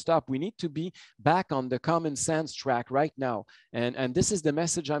needs to stop. We need to be back on the common sense track right now. And this is the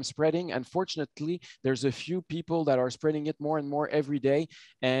message I'm spreading. Unfortunately, there's a few people that are spreading it more and more every day.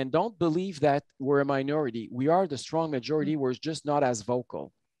 And don't believe that we're a minority. We are the strong majority. We're just not as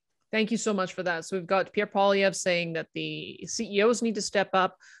vocal. Thank you so much for that. So we've got Pierre Poilievre saying that the CEOs need to step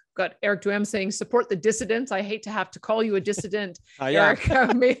up. We've got Éric Duhaime saying support the dissidents. I hate to have to call you a dissident,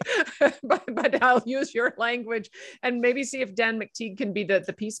 Éric, but I'll use your language and maybe see if Dan McTeague can be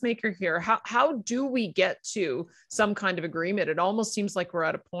the peacemaker here. How do we get to some kind of agreement? It almost seems like we're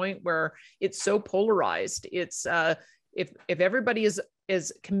at a point where it's so polarized. It's if everybody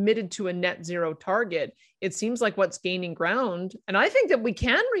is committed to a net zero target, it seems like what's gaining ground. And I think that we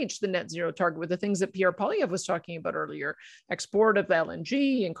can reach the net zero target with the things that Pierre Poilievre was talking about earlier, export of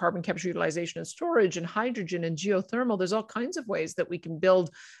LNG and carbon capture utilization and storage and hydrogen and geothermal. There's all kinds of ways that we can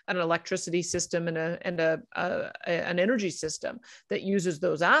build an electricity system and an energy system that uses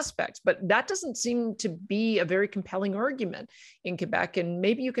those aspects. But that doesn't seem to be a very compelling argument in Quebec. And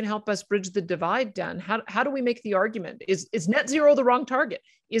maybe you can help us bridge the divide, Dan. How do we make the argument? Is net zero the wrong target?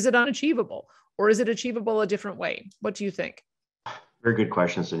 Is it unachievable? Or is it achievable a different way? What do you think? Very good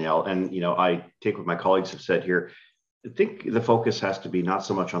questions, Danielle. And, you know, I take what my colleagues have said here. I think the focus has to be not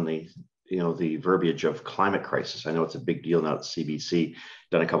so much on the, you know, the verbiage of climate crisis. I know it's a big deal now at CBC,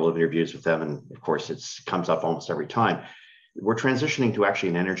 done a couple of interviews with them. And of course, it comes up almost every time. We're transitioning to actually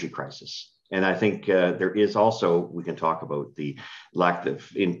an energy crisis. And I think there is also, we can talk about the lack of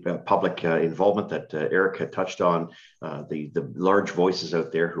public involvement that Éric had touched on, the large voices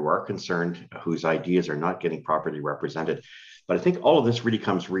out there who are concerned, whose ideas are not getting properly represented. But I think all of this really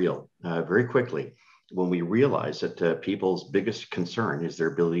comes real very quickly when we realize that people's biggest concern is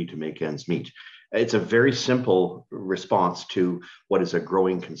their ability to make ends meet. It's a very simple response to what is a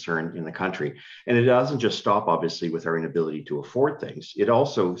growing concern in the country. And it doesn't just stop, obviously, with our inability to afford things. It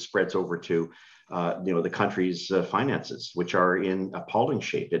also spreads over to the country's finances, which are in appalling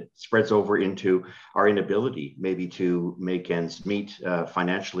shape. It spreads over into our inability maybe to make ends meet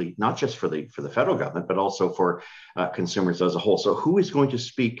financially, not just for the federal government, but also for consumers as a whole. So who is going to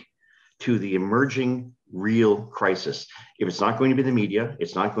speak to the emerging real crisis? If it's not going to be the media,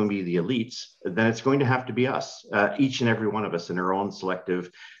 it's not going to be the elites, then it's going to have to be us, each and every one of us in our own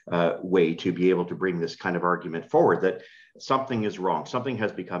selective way, to be able to bring this kind of argument forward that something is wrong, something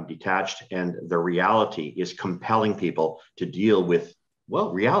has become detached, and the reality is compelling people to deal with,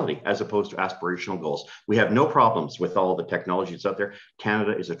 well, reality as opposed to aspirational goals. We have no problems with all the technologies out there.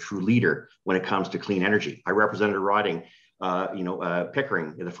 Canada is a true leader when it comes to clean energy. I represented a riding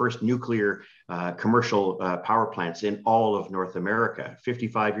Pickering, the first nuclear commercial power plants in all of North America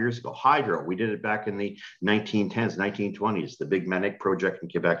 55 years ago. Hydro, we did it back in the 1910s, 1920s, the Big Manic project in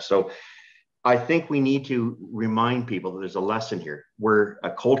Quebec. So I think we need to remind people that there's a lesson here. We're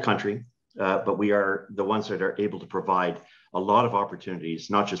a cold country, but we are the ones that are able to provide a lot of opportunities,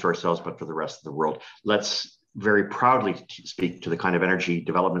 not just for ourselves, but for the rest of the world. Let's very proudly speak to the kind of energy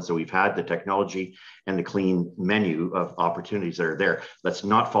developments that we've had, the technology and the clean menu of opportunities that are there. Let's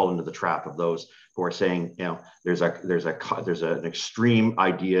not fall into the trap of those who are saying, there's an extreme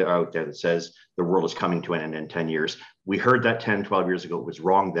idea out there that says the world is coming to an end in 10 years. We heard that 10, 12 years ago. It was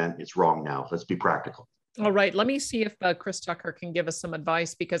wrong then. It's wrong now. Let's be practical. All right, let me see if Chris Tucker can give us some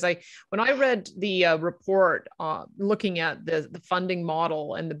advice, because when I read the report looking at the funding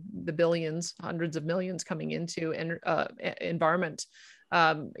model and the billions, hundreds of millions coming into environment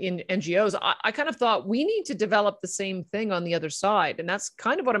in NGOs, I kind of thought we need to develop the same thing on the other side. And that's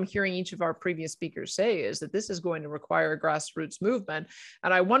kind of what I'm hearing each of our previous speakers say, is that this is going to require a grassroots movement.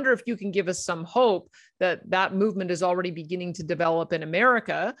 And I wonder if you can give us some hope that that movement is already beginning to develop in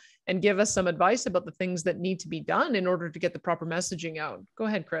America, and give us some advice about the things that need to be done in order to get the proper messaging out. Go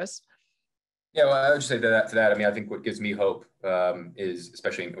ahead, Chris. Yeah, well, I would just say to that, I mean, I think what gives me hope is,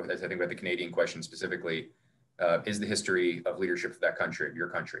 especially as I think about the Canadian question specifically, is the history of leadership for that country, of your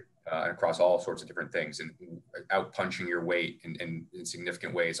country, across all sorts of different things, and out punching your weight in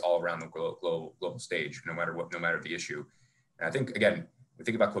significant ways all around the global stage, no matter the issue. And I think, again, we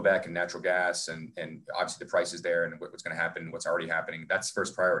think about Quebec and natural gas and obviously the prices there and what's going to happen, what's already happening. That's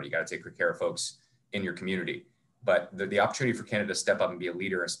first priority. You got to take good care of folks in your community. But the opportunity for Canada to step up and be a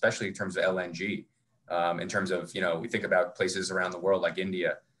leader, especially in terms of LNG, in terms of, we think about places around the world like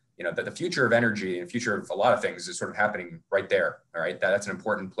India, that the future of energy and the future of a lot of things is sort of happening right there. All right. That's an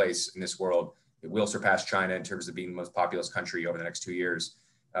important place in this world. It will surpass China in terms of being the most populous country over the next 2 years.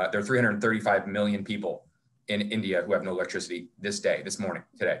 There are 335 million people in India who have no electricity this morning,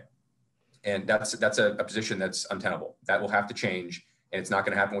 today. And that's a position that's untenable. That will have to change, and it's not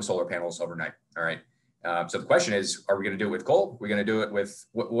going to happen with solar panels overnight. All right. So the question is, are we going to do it with coal? We're going to do it with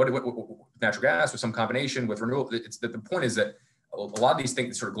what natural gas, with some combination, with renewable? The point is that a lot of these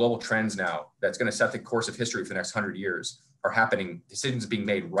things, sort of global trends now, that's going to set the course of history for the next 100 years, are happening. Decisions being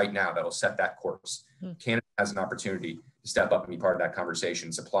made right now that will set that course. Canada has an opportunity to step up and be part of that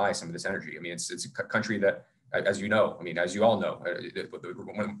conversation, supply some of this energy. I mean, it's a country that, as you all know,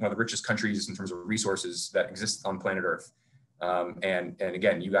 one of the richest countries in terms of resources that exist on planet Earth. And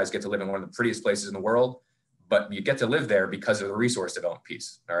again, you guys get to live in one of the prettiest places in the world, but you get to live there because of the resource development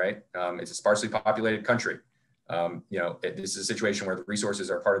piece. All right. It's a sparsely populated country. This is a situation where the resources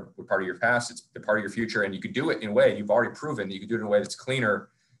are part of your past, it's part of your future, and you could do it in a way, you've already proven that you could do it in a way that's cleaner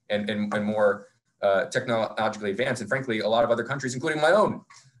and more technologically advanced, and frankly, a lot of other countries, including my own.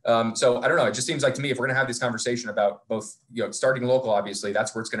 So I don't know, it just seems like to me, if we're going to have this conversation about both, starting local, obviously,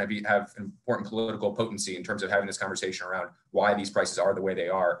 that's where it's going to have important political potency in terms of having this conversation around why these prices are the way they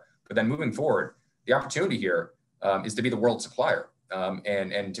are. But then moving forward, the opportunity here is to be the world supplier.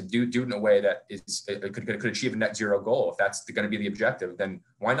 And to do it in a way that could achieve a net zero goal. If that's going to be the objective, then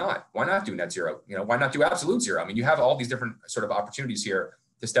why not? Why not do net zero? Why not do absolute zero? I mean, you have all these different sort of opportunities here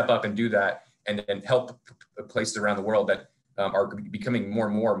to step up and do that, and help places around the world that are becoming more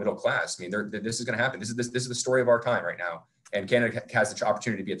and more middle class. I mean, this is going to happen. This is the story of our time right now, and Canada has the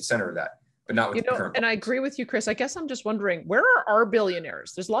opportunity to be at the center of that. But not with the current. And I agree with you, Chris. I guess I'm just wondering, where are our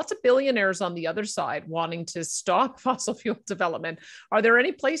billionaires? There's lots of billionaires on the other side wanting to stop fossil fuel development. Are there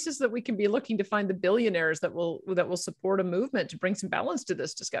any places that we can be looking to find the billionaires that will support a movement to bring some balance to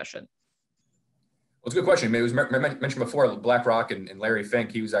this discussion? Well, it's a good question. It was mentioned before, BlackRock and Larry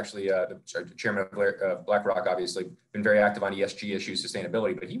Fink. He was actually the chairman of BlackRock, obviously been very active on ESG issues,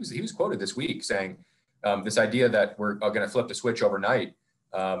 sustainability. But he was quoted this week saying this idea that we're going to flip the switch overnight.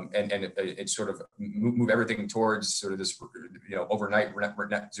 And it sort of move everything towards sort of this, overnight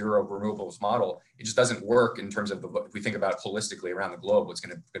net zero renewables model. It just doesn't work in terms of if we think about holistically around the globe, what's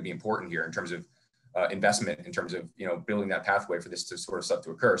going to be important here in terms of investment, in terms of, building that pathway for this sort of stuff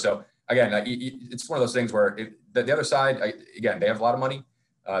to occur. So again, it's one of those things where the other side, again, they have a lot of money.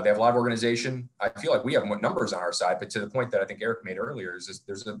 They have a lot of organization. I feel like we have numbers on our side, but to the point that I think Eric made earlier is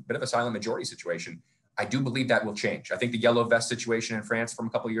there's a bit of a silent majority situation. I do believe that will change. I think the yellow vest situation in France from a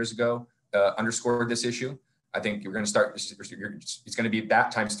couple of years ago underscored this issue. I think you're going to start. It's going to be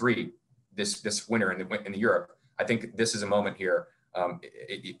that times 3 this winter in Europe. I think this is a moment here.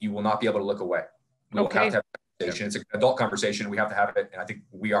 You will not be able to look away. We will have to have a conversation. It's an adult conversation. We have to have it, and I think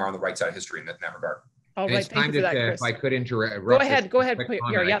we are on the right side of history in that regard. All right, thank you for that, Chris. If I could interrupt. Go ahead,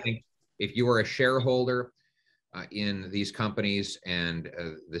 Pierre. Yeah. I think if you are a shareholder in these companies and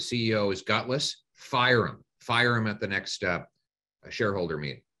the CEO is gutless, fire him at the next shareholder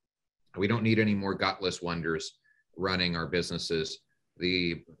meeting. We don't need any more gutless wonders running our businesses.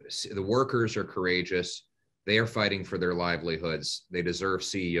 The workers are courageous. They are fighting for their livelihoods. They deserve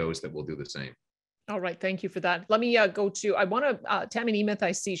CEOs that will do the same. All right. Thank you for that. Let me go to, I want to, Tammy Nemeth,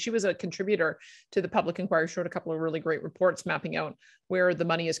 I see, she was a contributor to the Public Inquiry, showed a couple of really great reports mapping out where the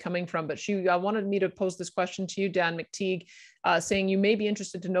money is coming from. But she wanted me to pose this question to you, Dan McTeague, saying you may be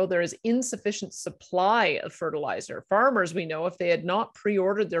interested to know there is insufficient supply of fertilizer. Farmers, we know, if they had not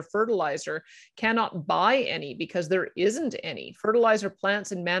pre-ordered their fertilizer, cannot buy any because there isn't any. Fertilizer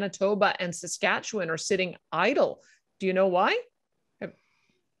plants in Manitoba and Saskatchewan are sitting idle. Do you know why?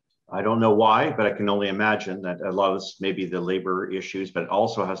 I don't know why, but I can only imagine that a lot of this may be the labor issues, but it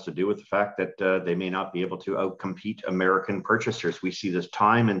also has to do with the fact that they may not be able to outcompete American purchasers. We see this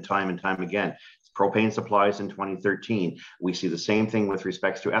time and time and time again. Propane supplies in 2013. We see the same thing with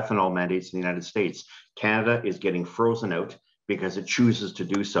respects to ethanol mandates in the United States. Canada is getting frozen out because it chooses to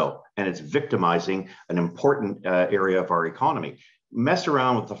do so, and it's victimizing an important area of our economy. Mess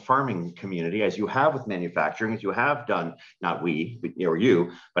around with the farming community as you have with manufacturing, as you have done, not we or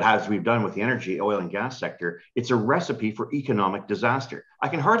you, but as we've done with the energy, oil and gas sector. It's a recipe for economic disaster. I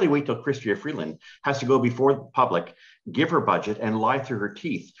can hardly wait till Chrystia Freeland has to go before the public, give her budget and lie through her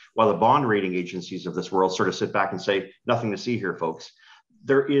teeth while the bond rating agencies of this world sort of sit back and say, nothing to see here, folks.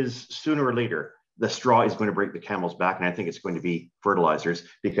 There is sooner or later, the straw is going to break the camel's back, and I think it's going to be fertilizers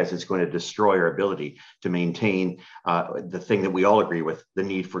because it's going to destroy our ability to maintain the thing that we all agree with, the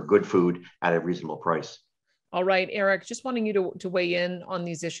need for good food at a reasonable price. All right, Éric, just wanting you to weigh in on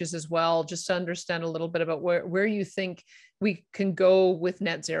these issues as well, just to understand a little bit about where you think we can go with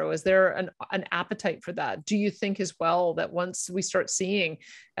net zero. Is there an appetite for that? Do you think as well that once we start seeing,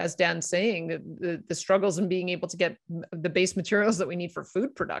 as Dan's saying, the struggles in being able to get the base materials that we need for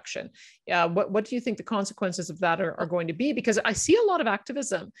food production, what do you think the consequences of that are going to be? Because I see a lot of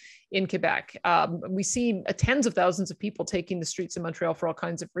activism in Quebec. We see tens of thousands of people taking the streets of Montreal for all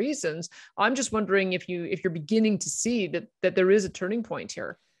kinds of reasons. I'm just wondering if you're beginning to see that there is a turning point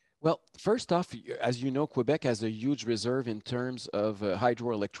here. Well, first off, as you know, Quebec has a huge reserve in terms of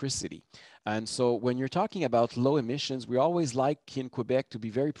hydroelectricity. And so when you're talking about low emissions, we always like in Quebec to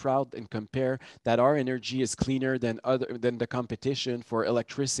be very proud and compare that our energy is cleaner than the competition for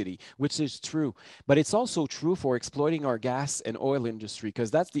electricity, which is true. But it's also true for exploiting our gas and oil industry,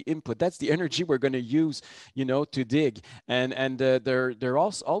 because that's the input, that's the energy we're going to use, to dig. And they're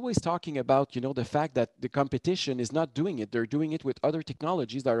also always talking about, the fact that the competition is not doing it. They're doing it with other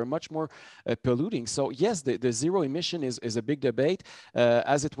technologies that are much more polluting. So yes, the zero emission is a big debate.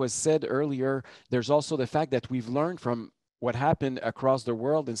 As it was said earlier, there's also the fact that we've learned from what happened across the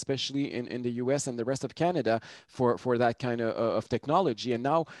world, especially in the US and the rest of Canada for that kind of technology. And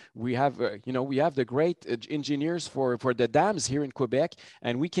now we have, we have the great engineers for the dams here in Quebec,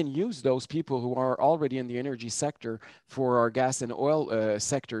 and we can use those people who are already in the energy sector for our gas and oil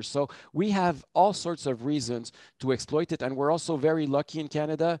sector. So we have all sorts of reasons to exploit it. And we're also very lucky in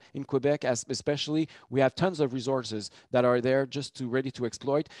Canada, in Quebec, especially, we have tons of resources that are there just ready to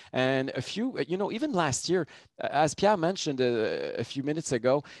exploit. And a few, even last year, as Pierre mentioned, a few minutes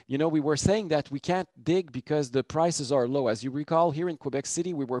ago, we were saying that we can't dig because the prices are low. As you recall, here in Quebec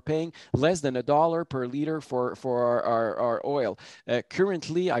City, we were paying less than $1 per liter for our oil.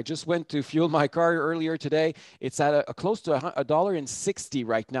 Currently, I just went to fuel my car earlier today. It's at close to $1.60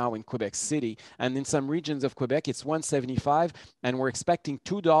 right now in Quebec City. And in some regions of Quebec, it's $1.75, and we're expecting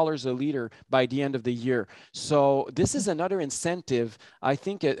 $2 a liter by the end of the year. So this is another incentive. I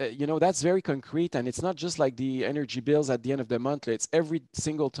think, that's very concrete, and it's not just like the energy bills at the end of the month. It's every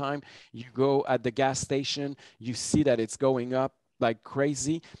single time you go at the gas station, you see that it's going up like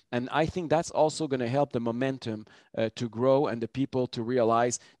crazy. And I think that's also going to help the momentum to grow and the people to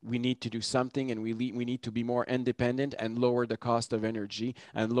realize we need to do something, and we need to be more independent and lower the cost of energy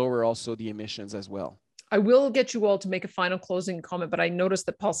and lower also the emissions as well. I will get you all to make a final closing comment, but I noticed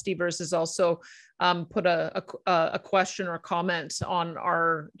that Paul Stevers has also put a question or comment on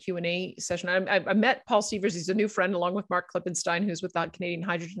our Q&A session. I met Paul Stevers. He's a new friend, along with Mark Klippenstein, who's with the Canadian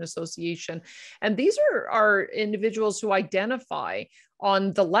Hydrogen Association. And these are individuals who identify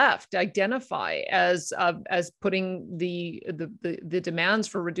on the left, as putting the demands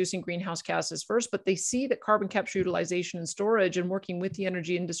for reducing greenhouse gases first, but they see that carbon capture, utilization, and storage and working with the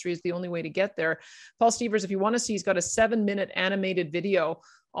energy industry is the only way to get there. Paul Stevers, if you want to see, he's got a 7-minute animated video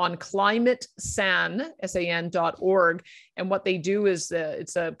on climatesan.org. And what they do is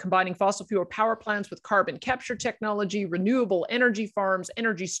it's combining fossil fuel power plants with carbon capture technology, renewable energy farms,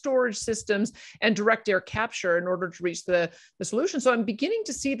 energy storage systems, and direct air capture in order to reach the solution. So I'm beginning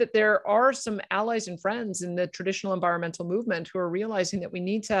to see that there are some allies and friends in the traditional environmental movement who are realizing that we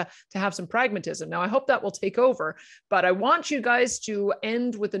need to have some pragmatism. Now, I hope that will take over, but I want you guys to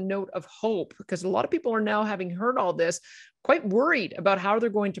end with a note of hope, because a lot of people are now, having heard all this, quite worried about how they're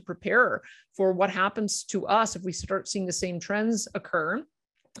going to prepare for what happens to us if we start seeing the same trends occur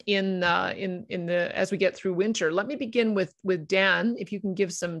as we get through winter. Let me begin with Dan, if you can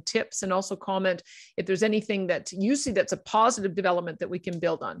give some tips and also comment if there's anything that you see that's a positive development that we can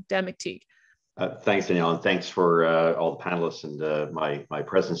build on. Dan McTeague. Thanks, Danielle, and thanks for all the panelists. And my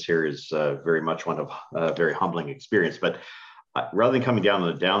presence here is very much one of a very humbling experience. But rather than coming down on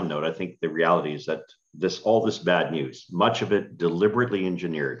a down note, I think the reality is that all this bad news, much of it deliberately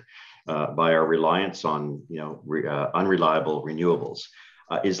engineered by our reliance on unreliable renewables,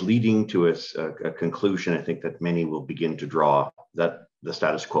 is leading to a conclusion, I think, that many will begin to draw, that the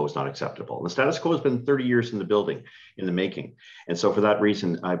status quo is not acceptable. And the status quo has been 30 years in the making. And so for that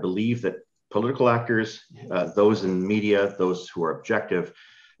reason, I believe that political actors, those in media, those who are objective,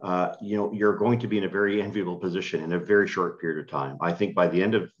 you're going to be in a very enviable position in a very short period of time. I think by the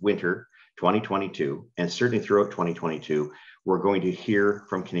end of winter 2022, and certainly throughout 2022, we're going to hear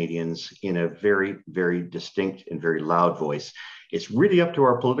from Canadians in a very, very distinct and very loud voice. It's really up to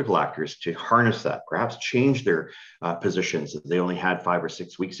our political actors to harness that, perhaps change their positions that they only had 5 or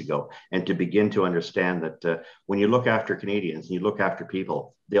 6 weeks ago, and to begin to understand that when you look after Canadians and you look after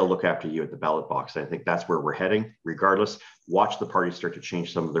people, they'll look after you at the ballot box. I think that's where we're heading. Regardless, watch the parties start to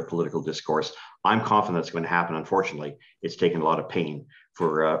change some of their political discourse. I'm confident that's going to happen. Unfortunately, it's taken a lot of pain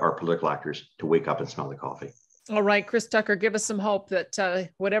for our political actors to wake up and smell the coffee. All right, Chris Tucker, give us some hope that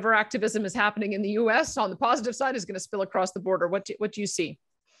whatever activism is happening in the U.S. on the positive side is going to spill across the border. What do you see?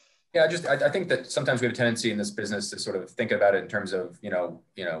 Yeah, I think that sometimes we have a tendency in this business to sort of think about it in terms of,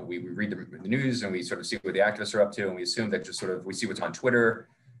 we read the news and we sort of see what the activists are up to, and we assume that just sort of, we see what's on Twitter,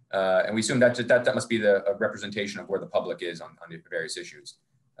 and we assume that must be a representation of where the public is on the various issues.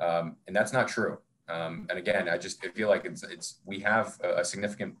 And that's not true. And again, I feel like we have a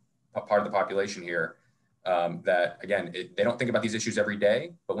significant part of the population here that, again, they don't think about these issues every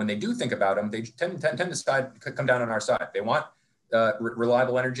day, but when they do think about them, they tend to come down on our side. They want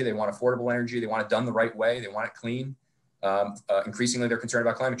reliable energy, they want affordable energy, they want it done the right way, they want it clean. Increasingly, they're concerned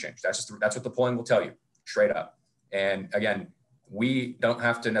about climate change. That's what the polling will tell you, straight up. And again, we don't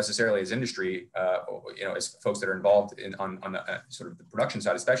have to necessarily, as industry, as folks that are involved on the sort of the production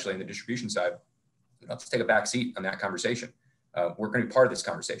side, especially in the distribution side, let's take a back seat on that conversation. We're going to be part of this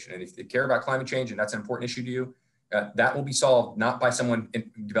conversation. And if you care about climate change and that's an important issue to you, that will be solved not by someone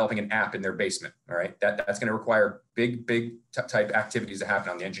developing an app in their basement. All right. That's going to require big type activities to happen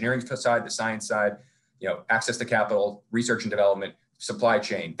on the engineering side, the science side, access to capital, research and development, supply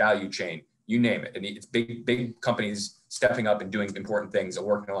chain, value chain, you name it. And it's big companies stepping up and doing important things and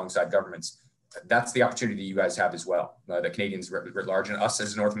working alongside governments. That's the opportunity you guys have as well. The Canadians writ large, and us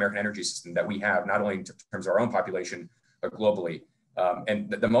as a North American energy system that we have, not only in terms of our own population, but globally.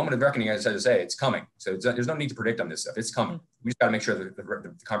 And the moment of reckoning, as I say, it's coming. So there's no need to predict on this stuff. It's coming. We just got to make sure that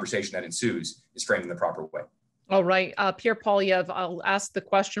the conversation that ensues is framed in the proper way. All right. Pierre Poilievre, I'll ask the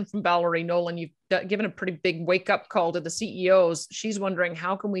question from Valerie Nolan. You've given a pretty big wake-up call to the CEOs. She's wondering,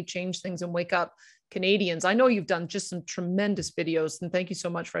 how can we change things and wake up Canadians? I know you've done just some tremendous videos, and thank you so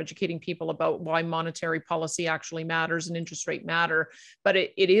much for educating people about why monetary policy actually matters and interest rate matter. But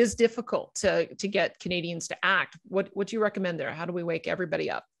it is difficult to get Canadians to act. What do you recommend there? How do we wake everybody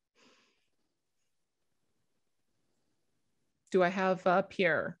up? Do I have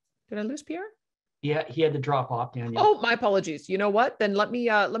Pierre? Did I lose Pierre? Yeah, he had to drop off, Danielle. Oh, my apologies. You know what? Then let me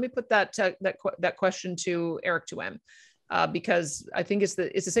put that question to Éric Duhaime. Because I think it's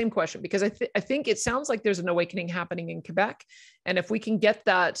the same question, because I think it sounds like there's an awakening happening in Quebec. And if we can get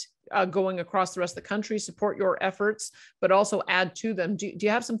that going across the rest of the country, support your efforts, but also add to them. Do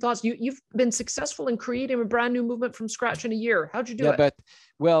you have some thoughts? You've been successful in creating a brand new movement from scratch in a year. How'd you do it? But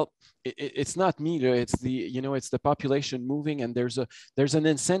well, it's not me. It's the population moving, and there's an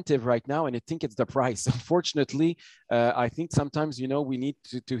incentive right now, and I think it's the price. Unfortunately, I think sometimes we need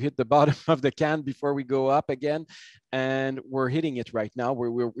to hit the bottom of the can before we go up again, and we're hitting it right now.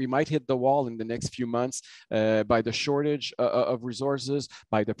 We might hit the wall in the next few months by the shortage of resources,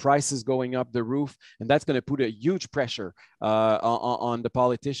 by the price prices going up the roof, and that's going to put a huge pressure on the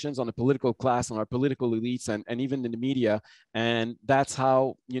politicians, on the political class, on our political elites, and even in the media. And that's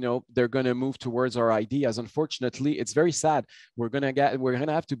how, you know, they're going to move towards our ideas. Unfortunately, it's very sad. We're going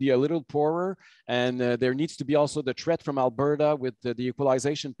to have to be a little poorer, and there needs to be also the threat from Alberta with the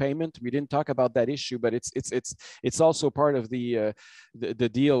equalization payment. We didn't talk about that issue, but it's also part of the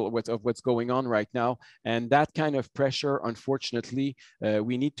deal of what's going on right now. And that kind of pressure, unfortunately,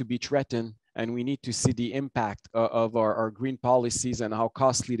 we need to be threatened, and we need to see the impact of our green policies and how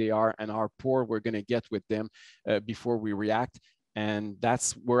costly they are and how poor we're going to get with them before we react. And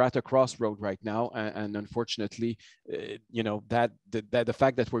we're at a crossroad right now. And unfortunately, you know, that the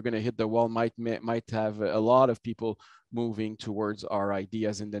fact that we're going to hit the wall might have a lot of people moving towards our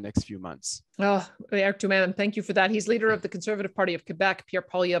ideas in the next few months. Oh, Éric Duhaime, thank you for that. He's leader of the Conservative Party of Quebec. Pierre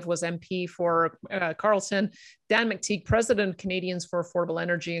Poilievre was MP for Carleton. Dan McTeague, president of Canadians for Affordable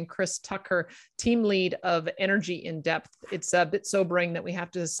Energy, and Chris Tucker, team lead of Energy in Depth. It's a bit sobering that we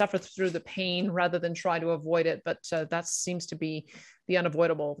have to suffer through the pain rather than try to avoid it, but that seems to be the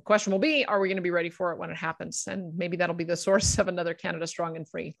unavoidable. The question will be, are we going to be ready for it when it happens? And maybe that'll be the source of another Canada Strong and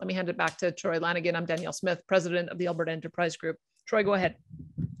Free. Let me hand it back to Troy Lanigan. I'm Danielle Smith, president of the Alberta Enterprise Group. Troy, go ahead.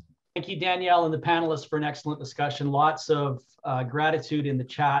 Thank you, Danielle, and the panelists for an excellent discussion. Lots of gratitude in the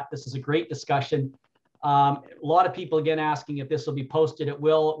chat. This is a great discussion. A lot of people, again, asking if this will be posted. It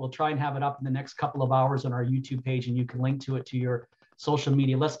will. We'll try and have it up in the next couple of hours on our YouTube page, and you can link to it to your social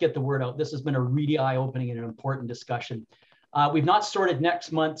media. Let's get the word out. This has been a really eye-opening and an important discussion. We've not sorted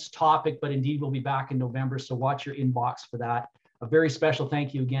next month's topic, but indeed we'll be back in November, so watch your inbox for that. A very special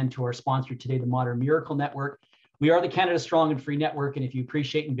thank you again to our sponsor today, the Modern Miracle Network. We are the Canada Strong and Free Network, and if you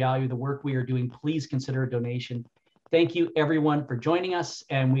appreciate and value the work we are doing, please consider a donation. Thank you, everyone, for joining us,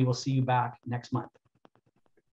 and we will see you back next month.